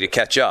everybody to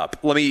catch up.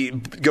 Let me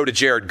go to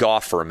Jared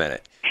Goff for a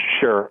minute.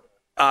 Sure.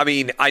 I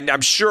mean,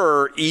 I'm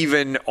sure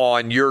even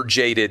on your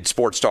jaded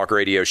sports talk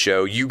radio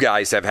show, you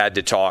guys have had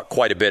to talk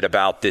quite a bit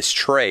about this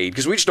trade,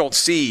 because we just don't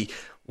see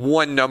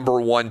one number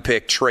one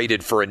pick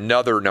traded for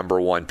another number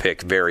one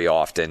pick very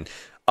often.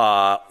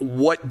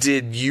 What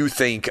did you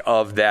think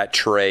of that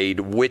trade?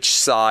 Which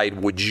side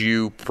would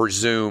you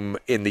presume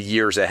in the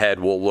years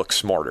ahead will look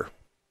smarter?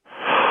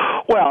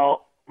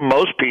 Well,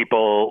 most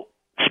people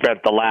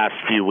spent the last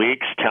few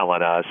weeks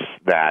telling us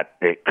that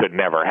it could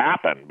never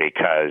happen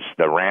because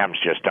the Rams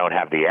just don't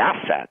have the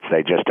assets.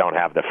 They just don't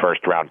have the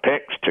first-round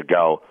picks to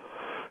go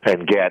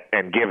and get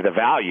and give the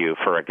value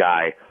for a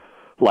guy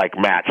like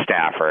Matt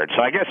Stafford.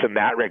 So I guess in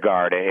that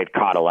regard, it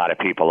caught a lot of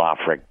people off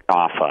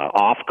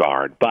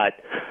guard. But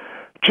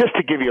just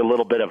to give you a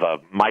little bit of a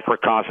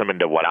microcosm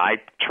into what I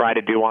try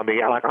to do on the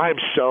air, like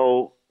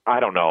I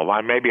don't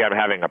know, maybe I'm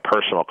having a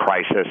personal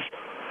crisis.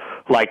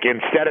 Like,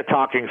 instead of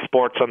talking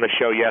sports on the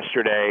show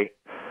yesterday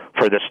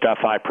for the stuff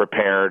I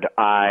prepared,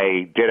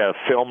 I did a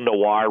film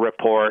noir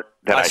report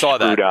that I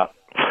screwed up.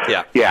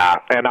 Yeah,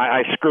 and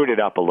I screwed it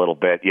up a little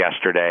bit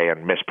yesterday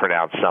and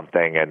mispronounced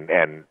something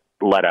and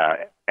let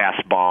a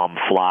S-bomb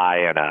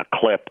fly in a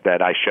clip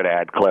that I should have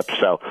had clipped.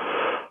 So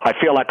I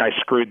feel like I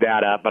screwed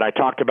that up. But I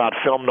talked about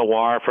film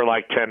noir for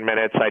like 10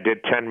 minutes. I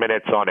did 10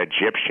 minutes on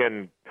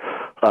Egyptian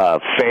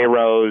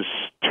pharaohs'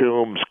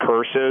 tombs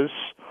curses.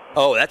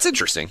 Oh, that's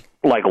interesting.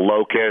 Like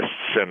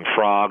locusts and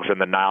frogs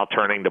and the Nile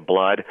turning to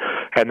blood.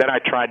 And then I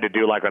tried to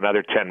do like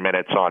another 10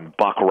 minutes on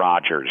Buck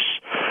Rogers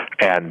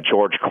and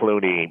George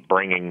Clooney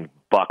bringing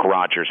Buck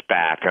Rogers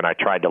back. And I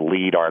tried to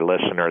lead our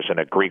listeners in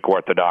a Greek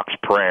Orthodox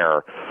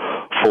prayer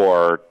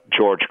for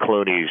George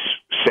Clooney's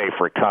safe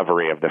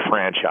recovery of the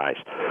franchise.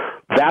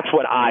 That's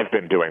what I've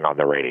been doing on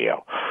the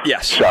radio.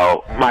 Yes.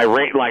 So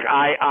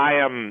I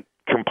am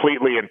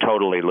completely and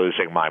totally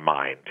losing my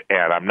mind,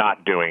 and I'm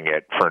not doing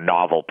it for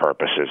novel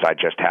purposes. I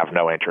just have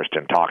no interest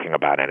in talking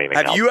about anything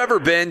else. Have you ever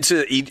been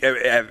to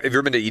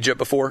Egypt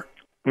before?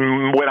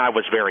 When I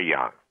was very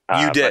young.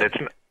 You did?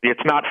 But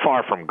it's not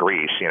far from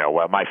Greece.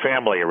 My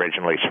family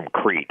originally is from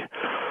Crete.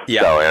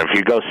 Yeah. So if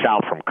you go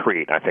south from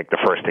Crete, I think the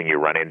first thing you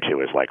run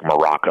into is like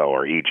Morocco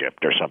or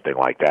Egypt or something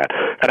like that.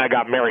 And I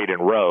got married in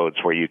Rhodes,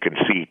 where you can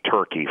see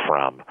Turkey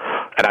from.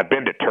 And I've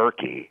been to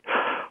Turkey.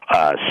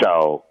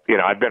 So,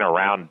 I've been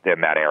around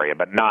in that area,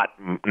 but not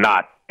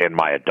in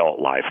my adult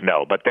life,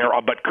 no. But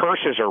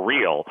curses are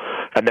real,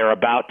 and they're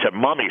about to,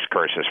 mummies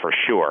curses for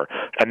sure,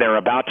 and they're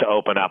about to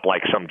open up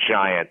like some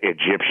giant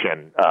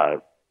Egyptian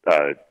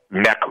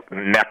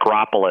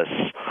necropolis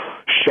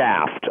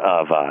shaft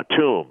of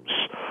tombs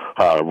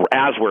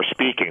as we're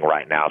speaking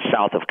right now,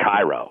 south of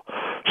Cairo.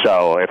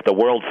 So if the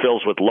world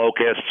fills with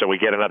locusts or we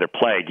get another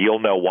plague, you'll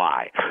know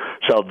why.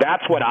 So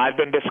that's what I've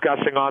been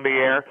discussing on the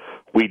air.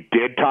 We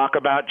did talk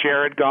about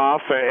Jared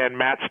Goff and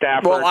Matt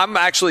Stafford. Well, I'm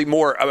actually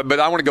but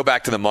I want to go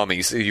back to the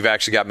mummies. You've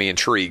actually got me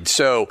intrigued.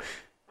 So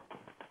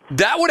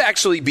that would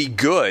actually be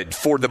good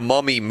for the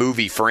Mummy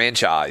movie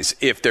franchise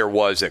if there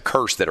was a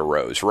curse that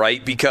arose,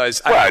 right?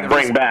 Because I'd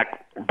bring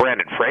back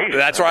Brendan Fraser.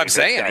 That's what I'm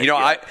saying.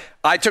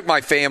 I took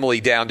my family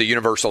down to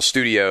Universal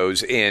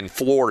Studios in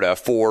Florida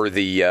for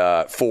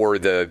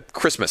the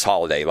Christmas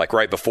holiday, like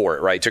right before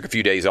it, right? Took a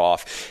few days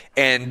off,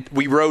 and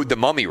we rode the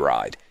Mummy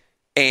ride.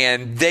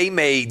 And they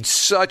made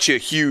such a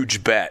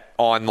huge bet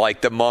on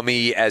like the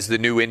Mummy as the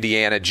new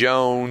Indiana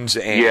Jones,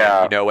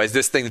 and as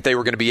this thing that they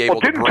were going to be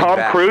able to bring back. Didn't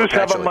Tom Cruise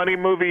have a money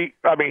movie?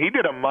 I mean, he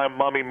did a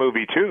mummy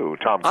movie too.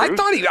 Tom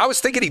Cruise. I was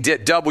thinking he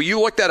did. Dub, will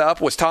you look that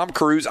up? Was Tom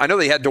Cruise? I know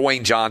they had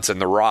Dwayne Johnson,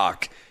 The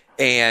Rock,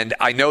 and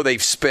I know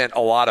they've spent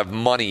a lot of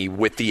money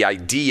with the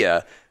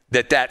idea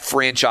that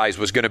franchise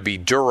was going to be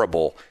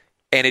durable.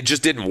 And it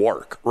just didn't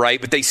work, right?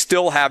 But they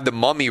still have the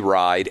Mummy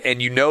ride, and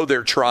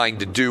they're trying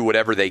to do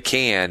whatever they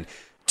can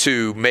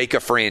to make a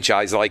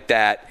franchise like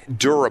that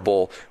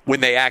durable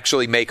when they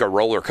actually make a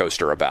roller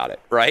coaster about it,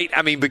 right?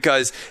 I mean,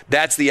 because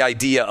that's the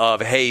idea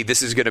of, hey,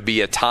 this is going to be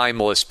a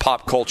timeless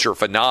pop culture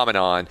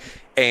phenomenon.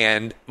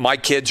 And my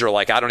kids are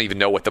like, I don't even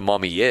know what the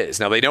Mummy is.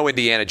 Now, they know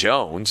Indiana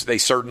Jones. They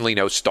certainly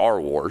know Star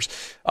Wars.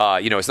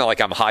 It's not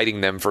like I'm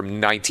hiding them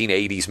from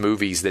 1980s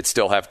movies that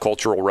still have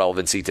cultural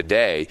relevancy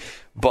today.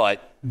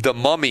 But the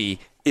Mummy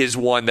is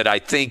one that I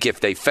think if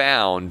they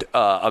found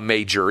a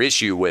major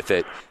issue with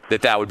it,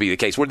 that would be the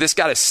case. Where this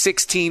got a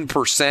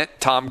 16%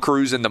 Tom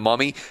Cruise in the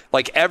Mummy,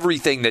 like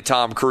everything that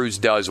Tom Cruise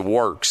does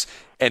works.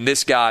 And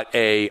this got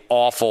a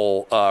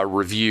awful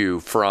review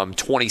from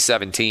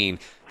 2017.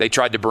 They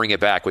tried to bring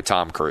it back with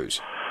Tom Cruise.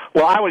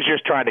 Well, I was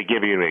just trying to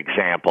give you an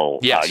example.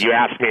 Yes. You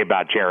asked me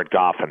about Jared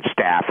Goff and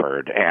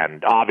Stafford,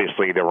 and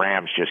obviously the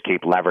Rams just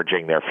keep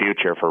leveraging their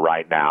future for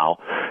right now.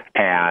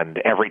 And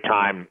every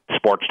time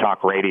sports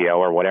talk radio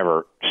or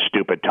whatever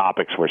stupid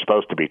topics we're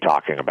supposed to be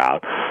talking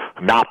about,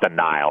 not the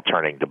Nile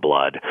turning to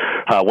blood,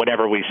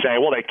 whenever we say,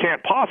 well, they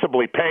can't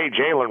possibly pay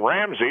Jalen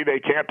Ramsey, they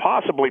can't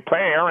possibly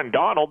pay Aaron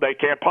Donald, they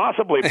can't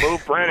possibly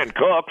move Brandon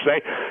Cooks,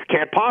 they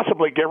can't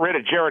possibly get rid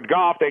of Jared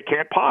Goff, they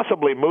can't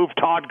possibly move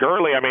Todd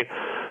Gurley. I mean,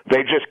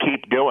 they just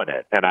keep doing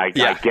it. And I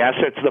guess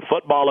it's the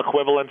football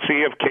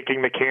equivalency of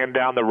kicking the can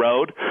down the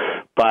road,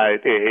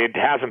 but it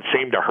hasn't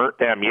seemed to hurt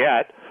them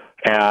yet.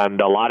 And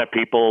a lot of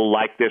people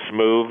like this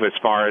move as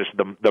far as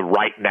the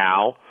right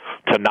now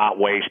to not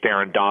waste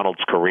Aaron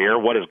Donald's career.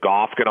 What is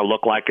Goff going to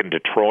look like in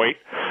Detroit?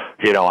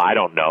 I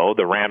don't know.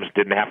 The Rams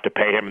didn't have to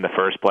pay him in the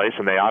first place,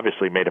 and they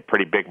obviously made a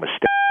pretty big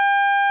mistake.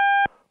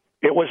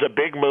 It was a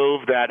big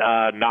move that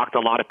knocked a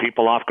lot of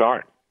people off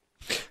guard.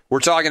 We're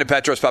talking to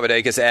Petros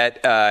Papadakis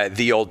at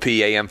the old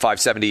PAM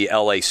 570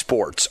 LA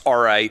Sports. All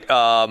right.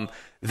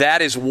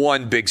 That is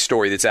one big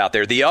story that's out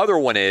there. The other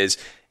one is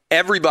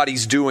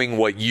everybody's doing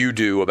what you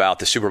do about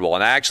the Super Bowl.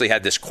 And I actually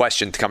had this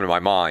question come to my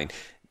mind.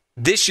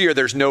 This year,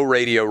 there's no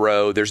Radio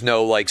Row. There's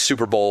no like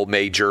Super Bowl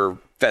major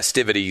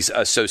festivities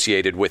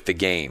associated with the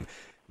game.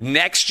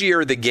 Next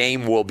year, the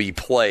game will be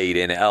played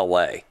in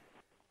LA.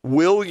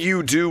 Will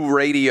you do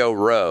Radio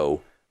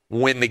Row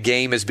when the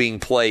game is being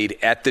played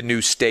at the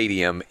new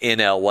stadium in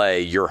LA,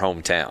 your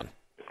hometown?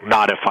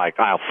 Not if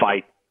I'll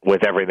fight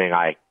with everything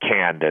I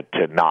can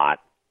to not.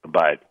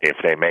 But if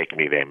they make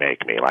me, they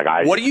make me.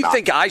 What do you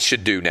think I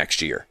should do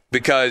next year?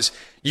 Because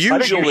usually, I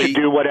think you should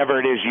do whatever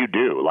it is you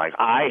do. Like,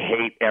 I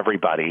hate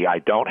everybody. I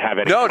don't have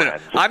any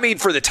friends. No. I mean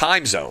for the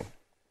time zone.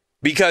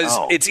 Because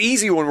it's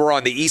easy when we're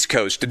on the East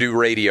Coast to do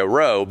Radio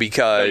Row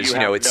because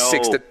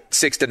it's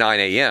 6 to 9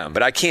 a.m.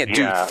 But I can't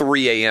do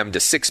 3 a.m. to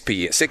 6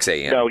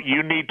 a.m. No,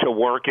 you need to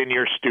work in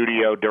your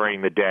studio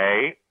during the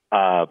day.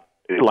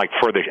 Like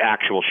for the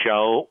actual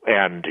show,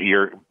 and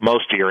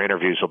most of your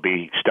interviews will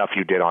be stuff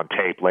you did on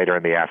tape later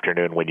in the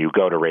afternoon when you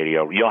go to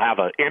radio. You'll have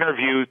an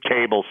interview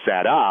table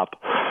set up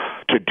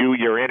to do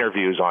your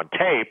interviews on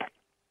tape,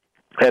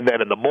 and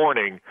then in the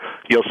morning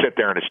you'll sit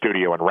there in a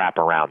studio and wrap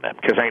around them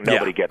because ain't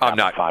nobody getting up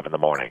at 5 in the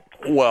morning.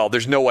 Well,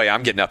 there's no way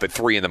I'm getting up at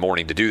 3 in the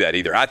morning to do that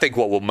either. I think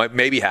what we'll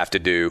maybe have to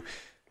do,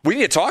 we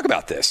need to talk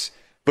about this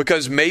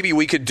because maybe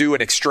we could do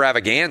an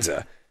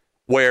extravaganza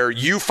where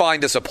you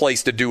find us a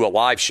place to do a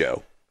live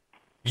show.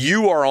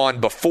 You are on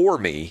before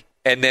me,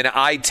 and then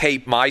I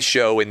tape my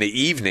show in the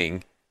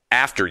evening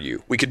after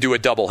you. We could do a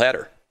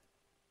doubleheader.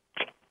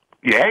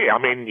 Yeah, I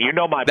mean,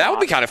 my That would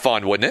be kind of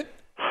fun, wouldn't it?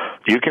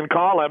 You can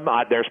call him.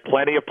 There's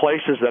plenty of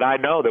places that I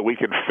know that we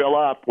can fill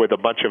up with a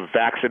bunch of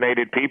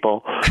vaccinated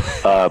people,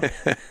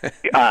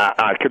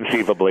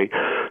 conceivably.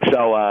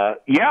 So,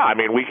 I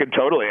mean, we can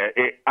totally.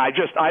 I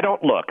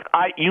don't look.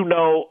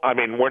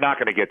 We're not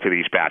going to get to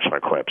these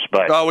Bachelor clips,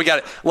 but we got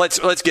it.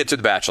 Let's get to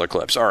the Bachelor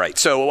clips. All right.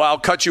 So I'll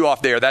cut you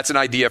off there. That's an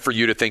idea for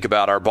you to think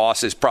about. Our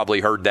bosses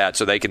probably heard that,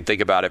 so they can think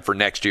about it for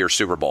next year's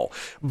Super Bowl.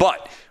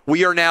 But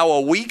we are now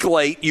a week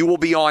late. You will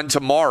be on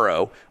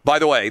tomorrow. By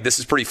the way, this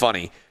is pretty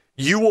funny.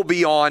 You will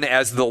be on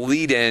as the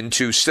lead-in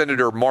to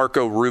Senator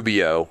Marco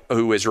Rubio,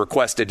 who is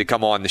requested to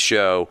come on the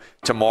show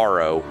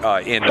tomorrow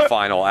in the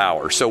final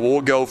hour. So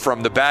we'll go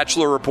from the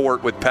Bachelor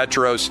Report with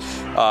Petros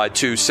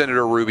to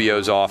Senator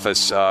Rubio's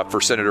office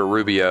for Senator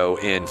Rubio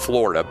in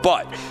Florida.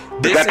 But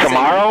is that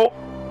tomorrow?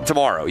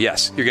 Tomorrow,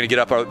 yes. You're going to get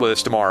up with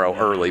us tomorrow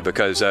early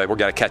because we're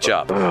going to catch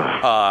up.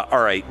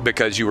 All right,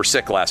 because you were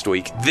sick last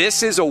week.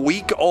 This is a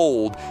week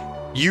old.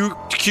 You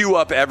queue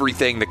up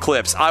everything, the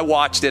clips. I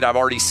watched it. I've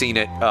already seen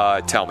it.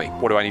 Tell me.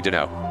 What do I need to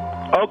know?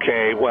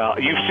 Okay.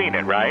 Well, you've seen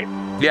it, right?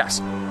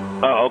 Yes.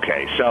 Oh,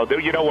 okay. So,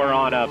 we're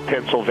on a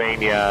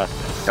Pennsylvania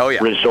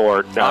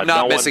resort. I'm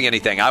not missing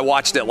anything. I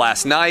watched it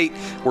last night.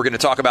 We're going to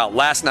talk about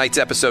last night's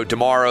episode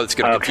tomorrow. It's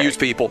going to confuse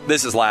people.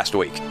 This is last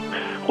week.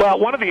 Well,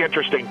 one of the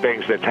interesting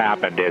things that's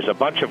happened is a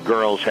bunch of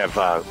girls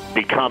have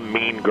become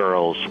mean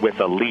girls with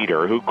a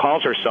leader who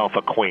calls herself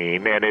a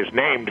queen and is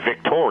named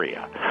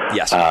Victoria.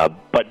 Yes.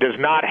 But does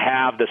not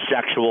have the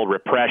sexual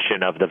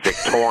repression of the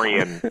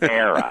Victorian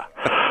era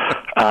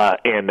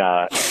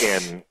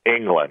in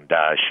England.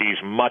 She's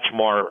much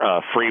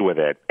more free with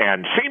it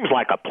and seems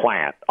like a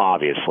plant,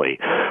 obviously.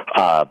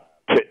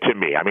 To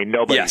me, I mean,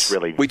 nobody's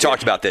really. We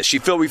talked about this. We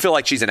feel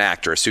like she's an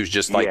actress who's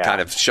just kind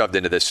of shoved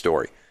into this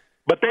story.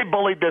 But they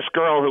bullied this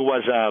girl who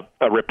was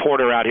a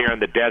reporter out here in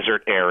the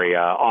desert area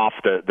off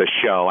the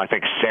show. I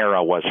think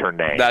Sarah was her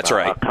name. That's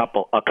right.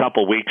 A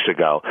couple weeks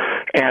ago.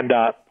 And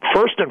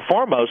first and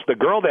foremost, the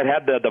girl that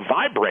had the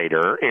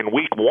vibrator in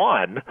week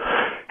 1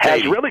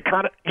 has really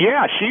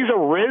she's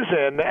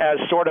arisen as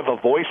sort of a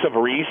voice of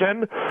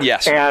reason.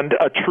 Yes. And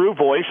a true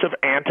voice of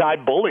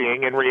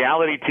anti-bullying in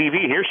reality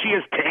TV. Here she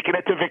is taking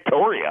it to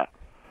Victoria.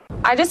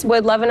 I just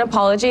would love an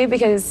apology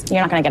because you're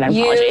not going to get an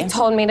apology. You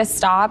told me to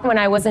stop when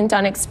I wasn't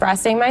done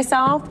expressing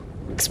myself.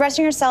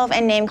 Expressing yourself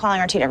and name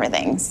calling are two different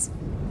things.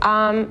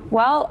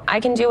 Well, I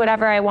can do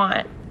whatever I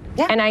want.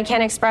 Yeah. And I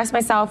can express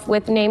myself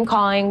with name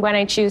calling when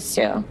I choose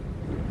to.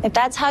 If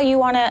that's how you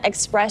want to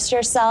express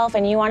yourself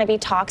and you want to be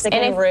toxic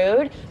and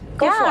rude,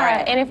 go for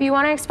it. And if you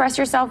want to express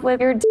yourself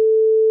with your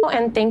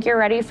and think you're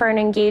ready for an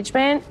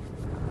engagement,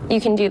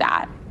 you can do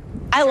that.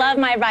 I love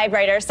my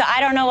vibrator, so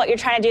I don't know what you're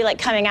trying to do, like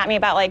coming at me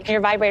about like your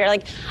vibrator.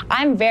 Like,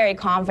 I'm very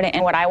confident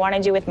in what I want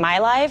to do with my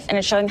life, and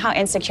it's showing how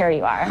insecure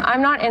you are.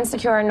 I'm not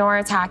insecure nor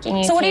attacking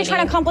you. So what are you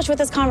trying to accomplish with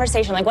this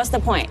conversation? Like, what's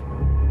the point?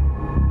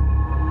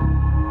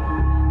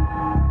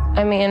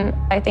 I mean,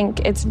 I think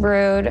it's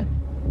rude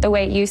the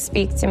way you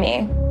speak to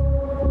me.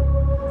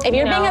 If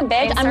you're being a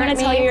bitch, I'm going to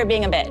tell you you're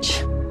being a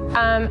bitch.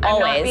 I'm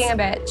not being a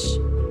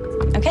bitch.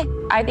 Okay.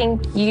 I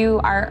think you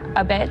are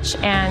a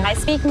bitch, and I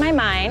speak my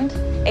mind.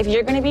 If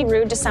you're going to be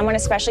rude to someone,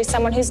 especially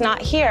someone who's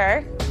not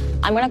here,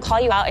 I'm going to call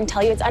you out and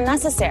tell you it's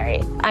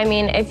unnecessary. I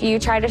mean, if you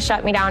try to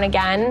shut me down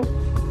again,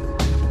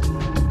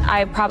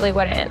 I probably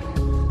wouldn't.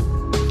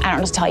 I don't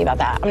just tell you about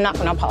that. I'm not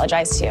going to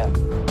apologize to you.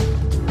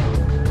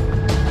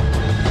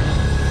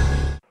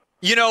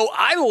 You know,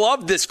 I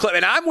love this clip,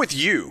 and I'm with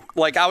you.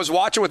 Like, I was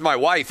watching with my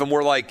wife, and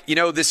we're like, you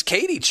know, this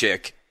Katie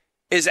chick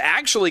is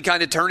actually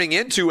kind of turning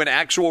into an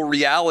actual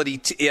reality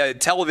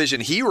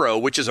television hero,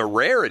 which is a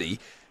rarity.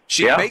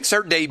 She makes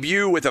her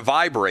debut with a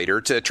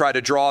vibrator to try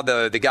to draw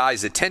the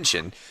guy's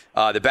attention,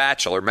 the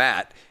Bachelor,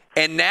 Matt.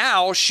 And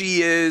now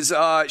she's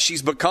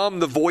become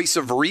the voice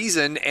of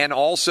reason and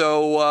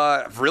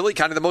also really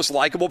kind of the most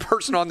likable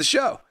person on the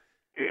show.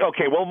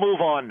 Okay, we'll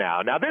move on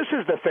now. Now, this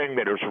is the thing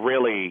that is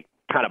really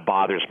kind of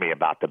bothers me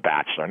about The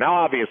Bachelor.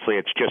 Now, obviously,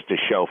 it's just a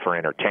show for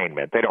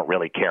entertainment. They don't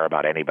really care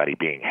about anybody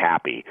being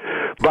happy.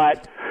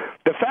 But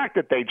the fact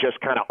that they just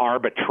kind of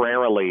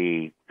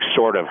arbitrarily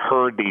sort of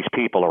herd these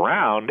people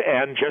around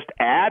and just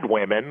add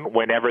women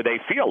whenever they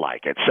feel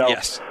like it. So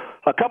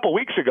a couple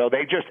weeks ago,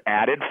 they just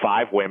added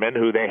 5 women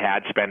who they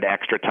had spend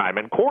extra time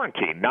in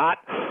quarantine, not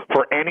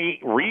for any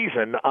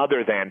reason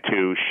other than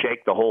to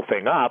shake the whole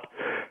thing up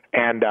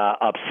and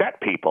upset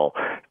people.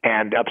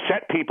 And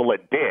upset people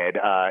it did.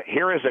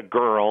 Here is a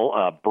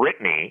girl,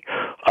 Brittany,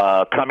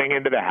 coming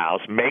into the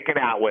house, making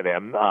out with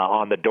him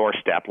on the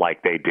doorstep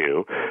like they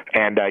do.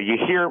 And you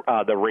hear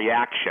the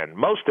reaction,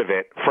 most of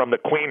it from the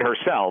queen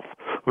herself,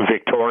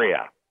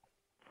 Victoria.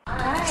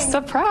 Hi.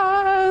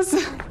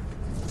 Surprise!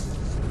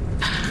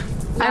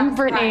 I'm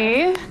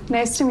Brittany.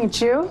 Nice to meet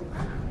you.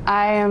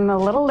 I am a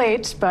little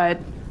late, but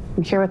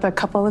I'm here with a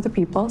couple of the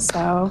people,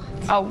 so...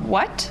 Oh,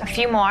 what? A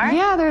few more?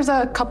 Yeah, there's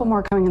a couple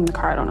more coming in the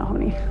car. I don't know how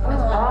many.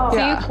 Oh.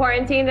 So you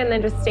quarantined and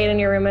then just stayed in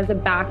your room as a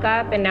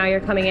backup, and now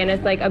you're coming in as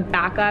like a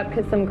backup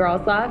because some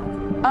girls left?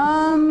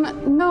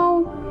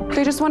 No.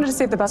 They just wanted to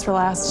save the best for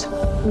last.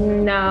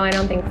 No, I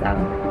don't think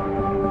so.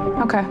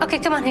 Okay. Okay,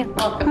 come on in.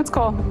 That's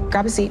cool.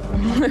 Grab a seat.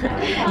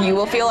 You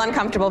will feel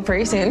uncomfortable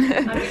pretty soon.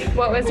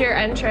 What was your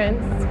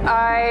entrance?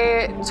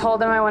 I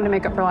told him I wanted to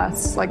make up for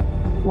last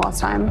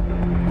time.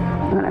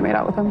 And then I made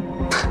out with him.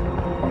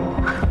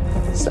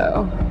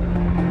 So.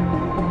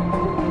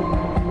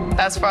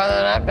 That's farther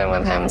than I've been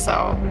with him,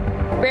 so.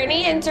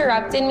 Brittany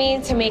interrupted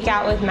me to make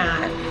out with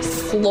Matt.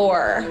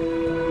 Floor.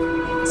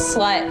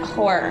 Slut.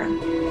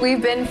 Whore.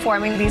 We've been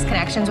forming these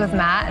connections with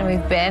Matt, and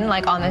we've been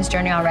on this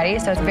journey already,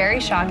 so it's very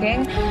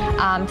shocking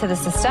to the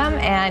system,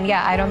 and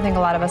I don't think a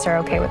lot of us are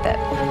okay with it.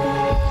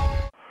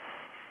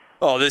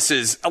 Oh, this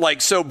is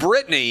so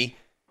Brittany,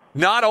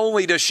 not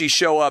only does she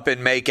show up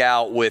and make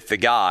out with the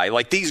guy,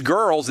 these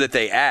girls that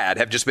they add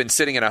have just been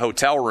sitting in a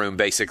hotel room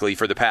basically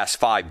for the past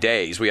 5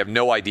 days. We have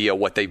no idea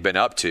what they've been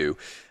up to.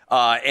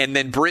 And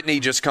then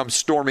Brittany just comes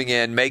storming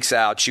in, makes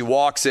out. She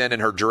walks in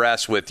her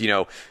dress with,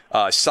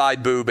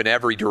 side boob in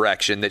every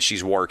direction that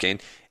she's working.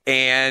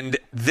 And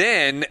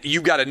then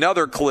you've got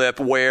another clip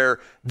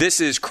where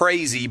this is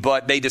crazy,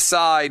 but they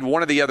decide,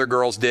 one of the other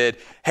girls did,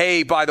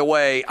 hey, by the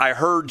way, I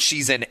heard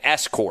she's an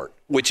escort,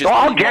 which is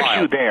I'll get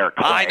you there,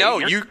 Clay. I know.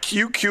 You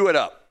cue it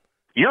up.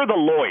 You're the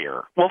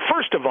lawyer. Well,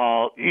 first of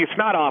all, it's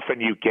not often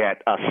you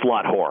get a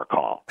slut whore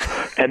call.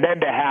 And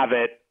then to have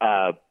it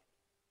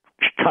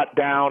cut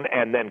down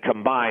and then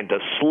combined to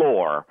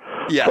slore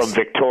from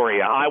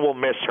Victoria. I will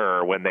miss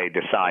her when they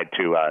decide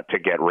to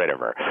get rid of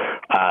her.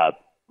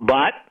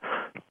 But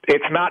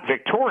it's not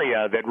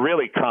Victoria that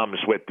really comes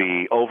with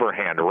the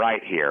overhand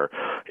right here.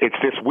 It's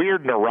this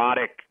weird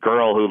neurotic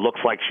girl who looks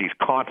like she's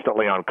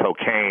constantly on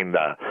cocaine,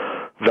 the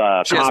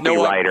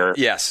copywriter.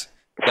 Yes.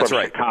 That's from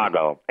right.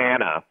 Chicago,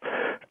 Anna,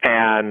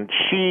 and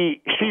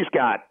she's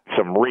got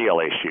some real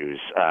issues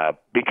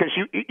because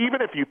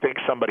even if you think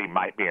somebody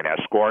might be an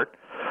escort,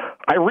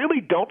 I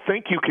really don't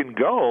think you can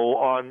go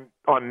on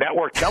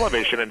network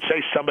television and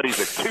say somebody's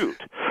a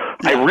toot.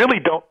 I really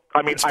don't.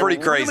 I mean, it's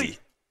pretty crazy.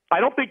 I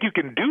don't think you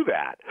can do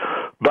that.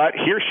 But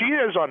here she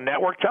is on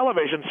network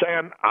television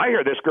saying, "I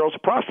hear this girl's a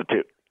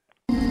prostitute."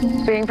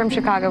 Being from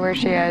Chicago where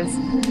she is,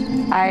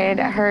 I had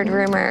heard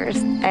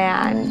rumors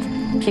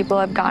and people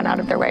have gone out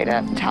of their way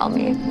to tell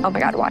me, oh my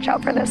God, watch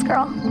out for this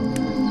girl.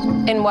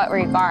 In what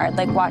regard?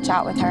 Like, watch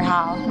out with her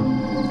how?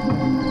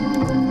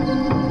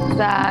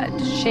 That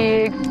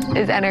she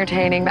is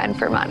entertaining men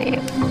for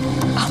money.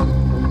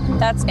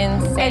 That's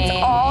insane.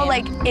 It's all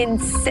like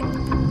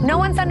insane. No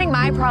one's sending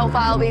my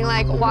profile being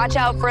like, watch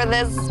out for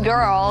this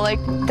girl. Like,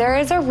 there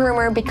is a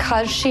rumor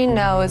because she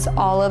knows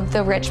all of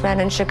the rich men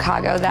in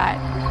Chicago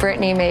that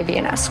Brittany may be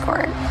an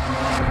escort.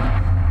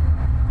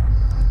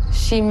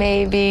 She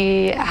may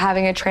be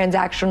having a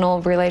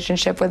transactional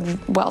relationship with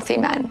wealthy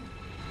men.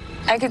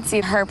 I could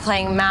see her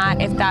playing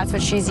Matt if that's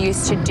what she's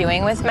used to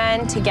doing with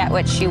men to get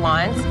what she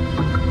wants.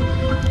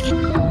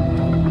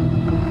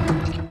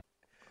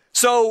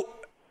 So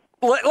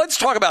let's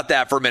talk about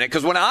that for a minute,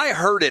 because when I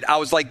heard it, I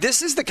was like,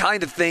 this is the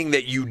kind of thing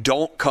that you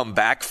don't come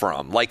back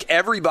from. Like,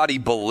 everybody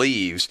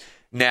believes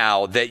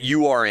now that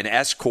you are an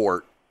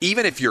escort,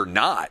 even if you're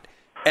not.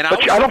 And I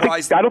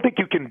don't think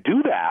you can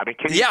do that. I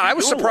mean, I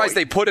was surprised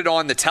they put it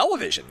on the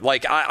television.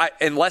 Like,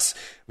 because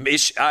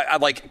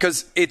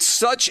it's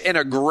such an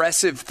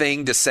aggressive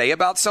thing to say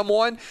about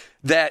someone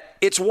that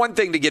it's one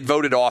thing to get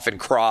voted off and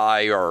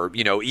cry or,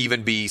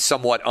 even be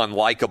somewhat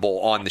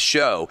unlikable on the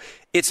show.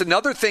 It's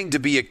another thing to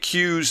be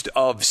accused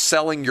of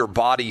selling your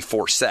body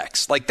for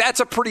sex. Like, that's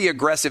a pretty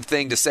aggressive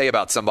thing to say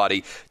about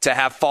somebody, to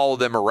have follow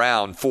them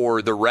around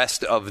for the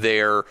rest of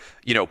their,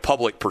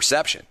 public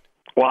perception.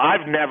 Well,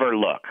 I've never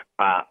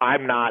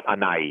I'm not a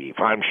naive.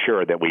 I'm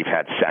sure that we've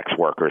had sex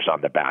workers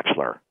on The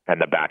Bachelor and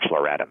The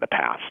Bachelorette in the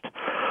past.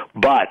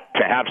 But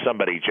to have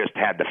somebody just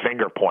had the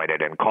finger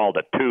pointed and called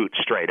a toot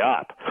straight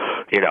up,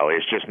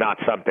 is just not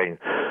something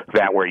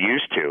that we're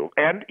used to.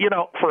 And,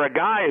 for a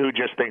guy who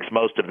just thinks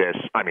most of this,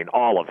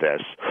 all of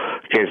this,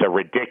 is a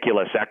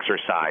ridiculous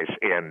exercise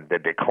in the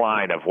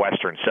decline of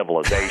Western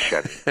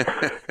civilization,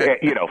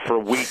 for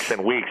weeks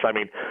and weeks.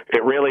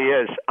 It really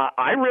is.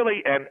 I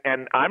really,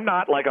 and I'm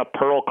not like a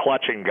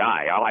pearl-clutching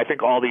guy. I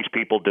think all these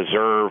people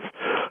deserve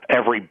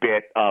every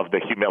bit of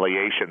the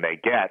humiliation they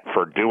get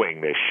for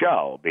doing this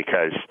show,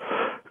 because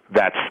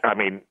that's,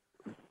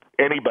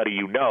 anybody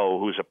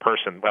who's a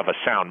person of a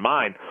sound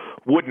mind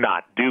would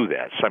not do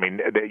this.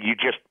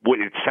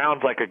 It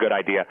sounds like a good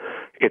idea.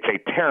 It's a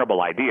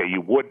terrible idea.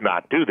 You would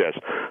not do this.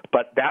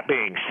 But that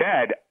being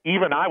said,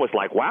 even I was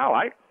like, wow,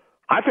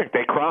 I think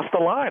they crossed the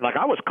line. Like,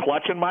 I was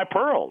clutching my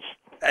pearls.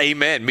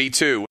 Amen. Me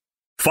too.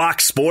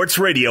 Fox Sports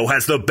Radio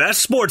has the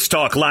best sports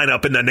talk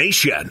lineup in the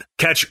nation.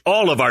 Catch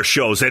all of our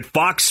shows at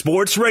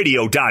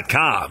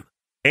foxsportsradio.com.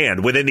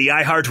 And within the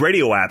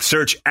iHeartRadio app,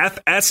 search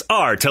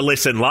FSR to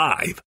listen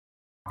live.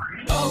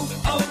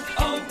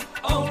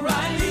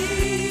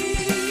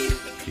 O'Reilly.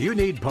 You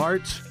need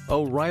parts?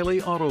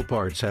 O'Reilly Auto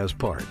Parts has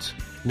parts.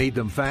 Need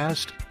them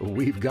fast?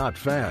 We've got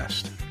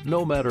fast.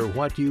 No matter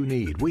what you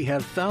need, we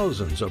have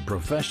thousands of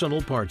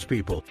professional parts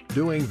people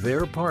doing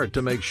their part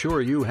to make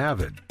sure you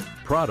have it.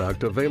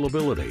 Product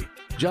availability.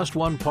 Just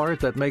one part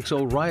that makes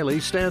O'Reilly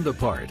stand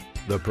apart.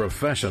 The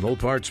professional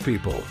parts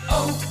people.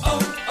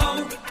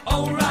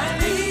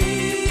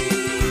 O'Reilly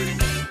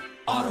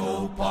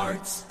Auto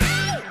Parts.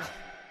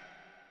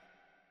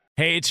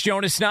 Hey, it's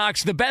Jonas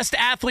Knox. The best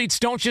athletes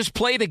don't just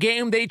play the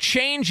game, they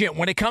change it.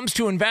 When it comes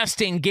to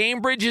investing,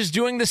 GameBridge is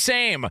doing the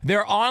same.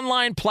 Their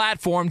online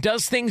platform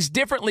does things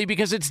differently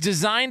because it's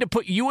designed to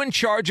put you in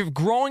charge of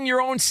growing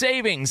your own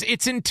savings.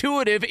 It's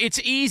intuitive, it's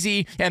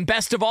easy, and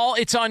best of all,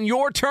 it's on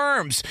your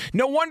terms.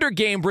 No wonder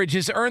GameBridge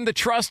has earned the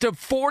trust of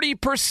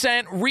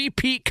 40%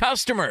 repeat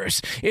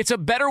customers. It's a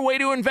better way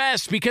to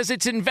invest because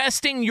it's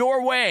investing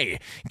your way.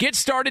 Get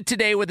started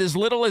today with as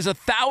little as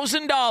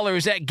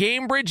 $1,000 at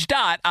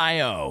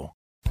GameBridge.io.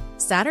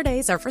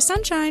 Saturdays are for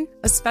sunshine,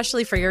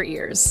 especially for your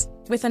ears.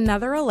 With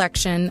another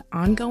election,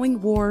 ongoing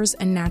wars,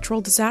 and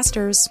natural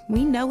disasters,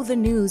 we know the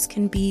news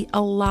can be a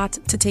lot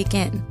to take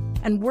in.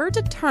 And we're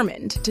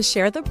determined to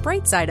share the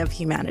bright side of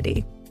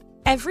humanity.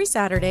 Every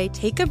Saturday,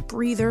 take a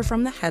breather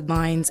from the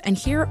headlines and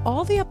hear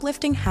all the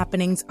uplifting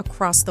happenings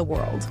across the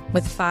world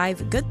with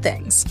 5 Good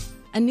Things,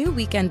 a new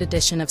weekend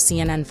edition of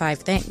CNN 5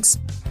 Things.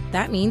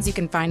 That means you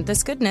can find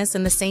this goodness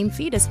in the same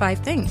feed as 5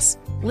 Things.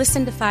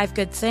 Listen to 5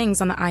 Good Things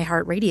on the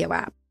iHeartRadio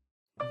app.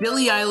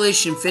 Billie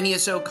Eilish and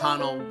Phineas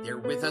O'Connell, they're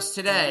with us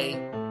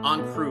today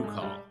on Crew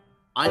Call.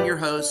 I'm your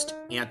host,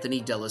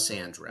 Anthony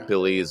D'Alessandro.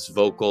 Billie's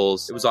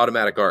vocals, it was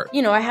automatic art.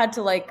 You know, I had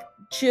to like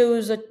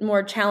choose a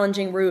more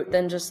challenging route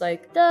than just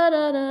like da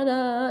da da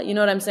da. You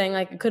know what I'm saying?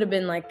 Like it could have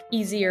been like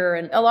easier.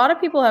 And a lot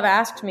of people have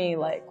asked me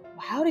like,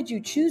 how did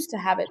you choose to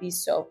have it be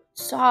so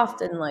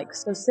soft and like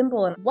so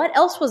simple? And what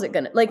else was it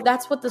gonna, like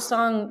that's what the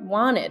song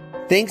wanted.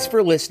 Thanks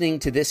for listening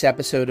to this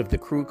episode of the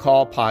Crew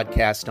Call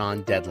podcast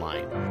on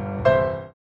Deadline.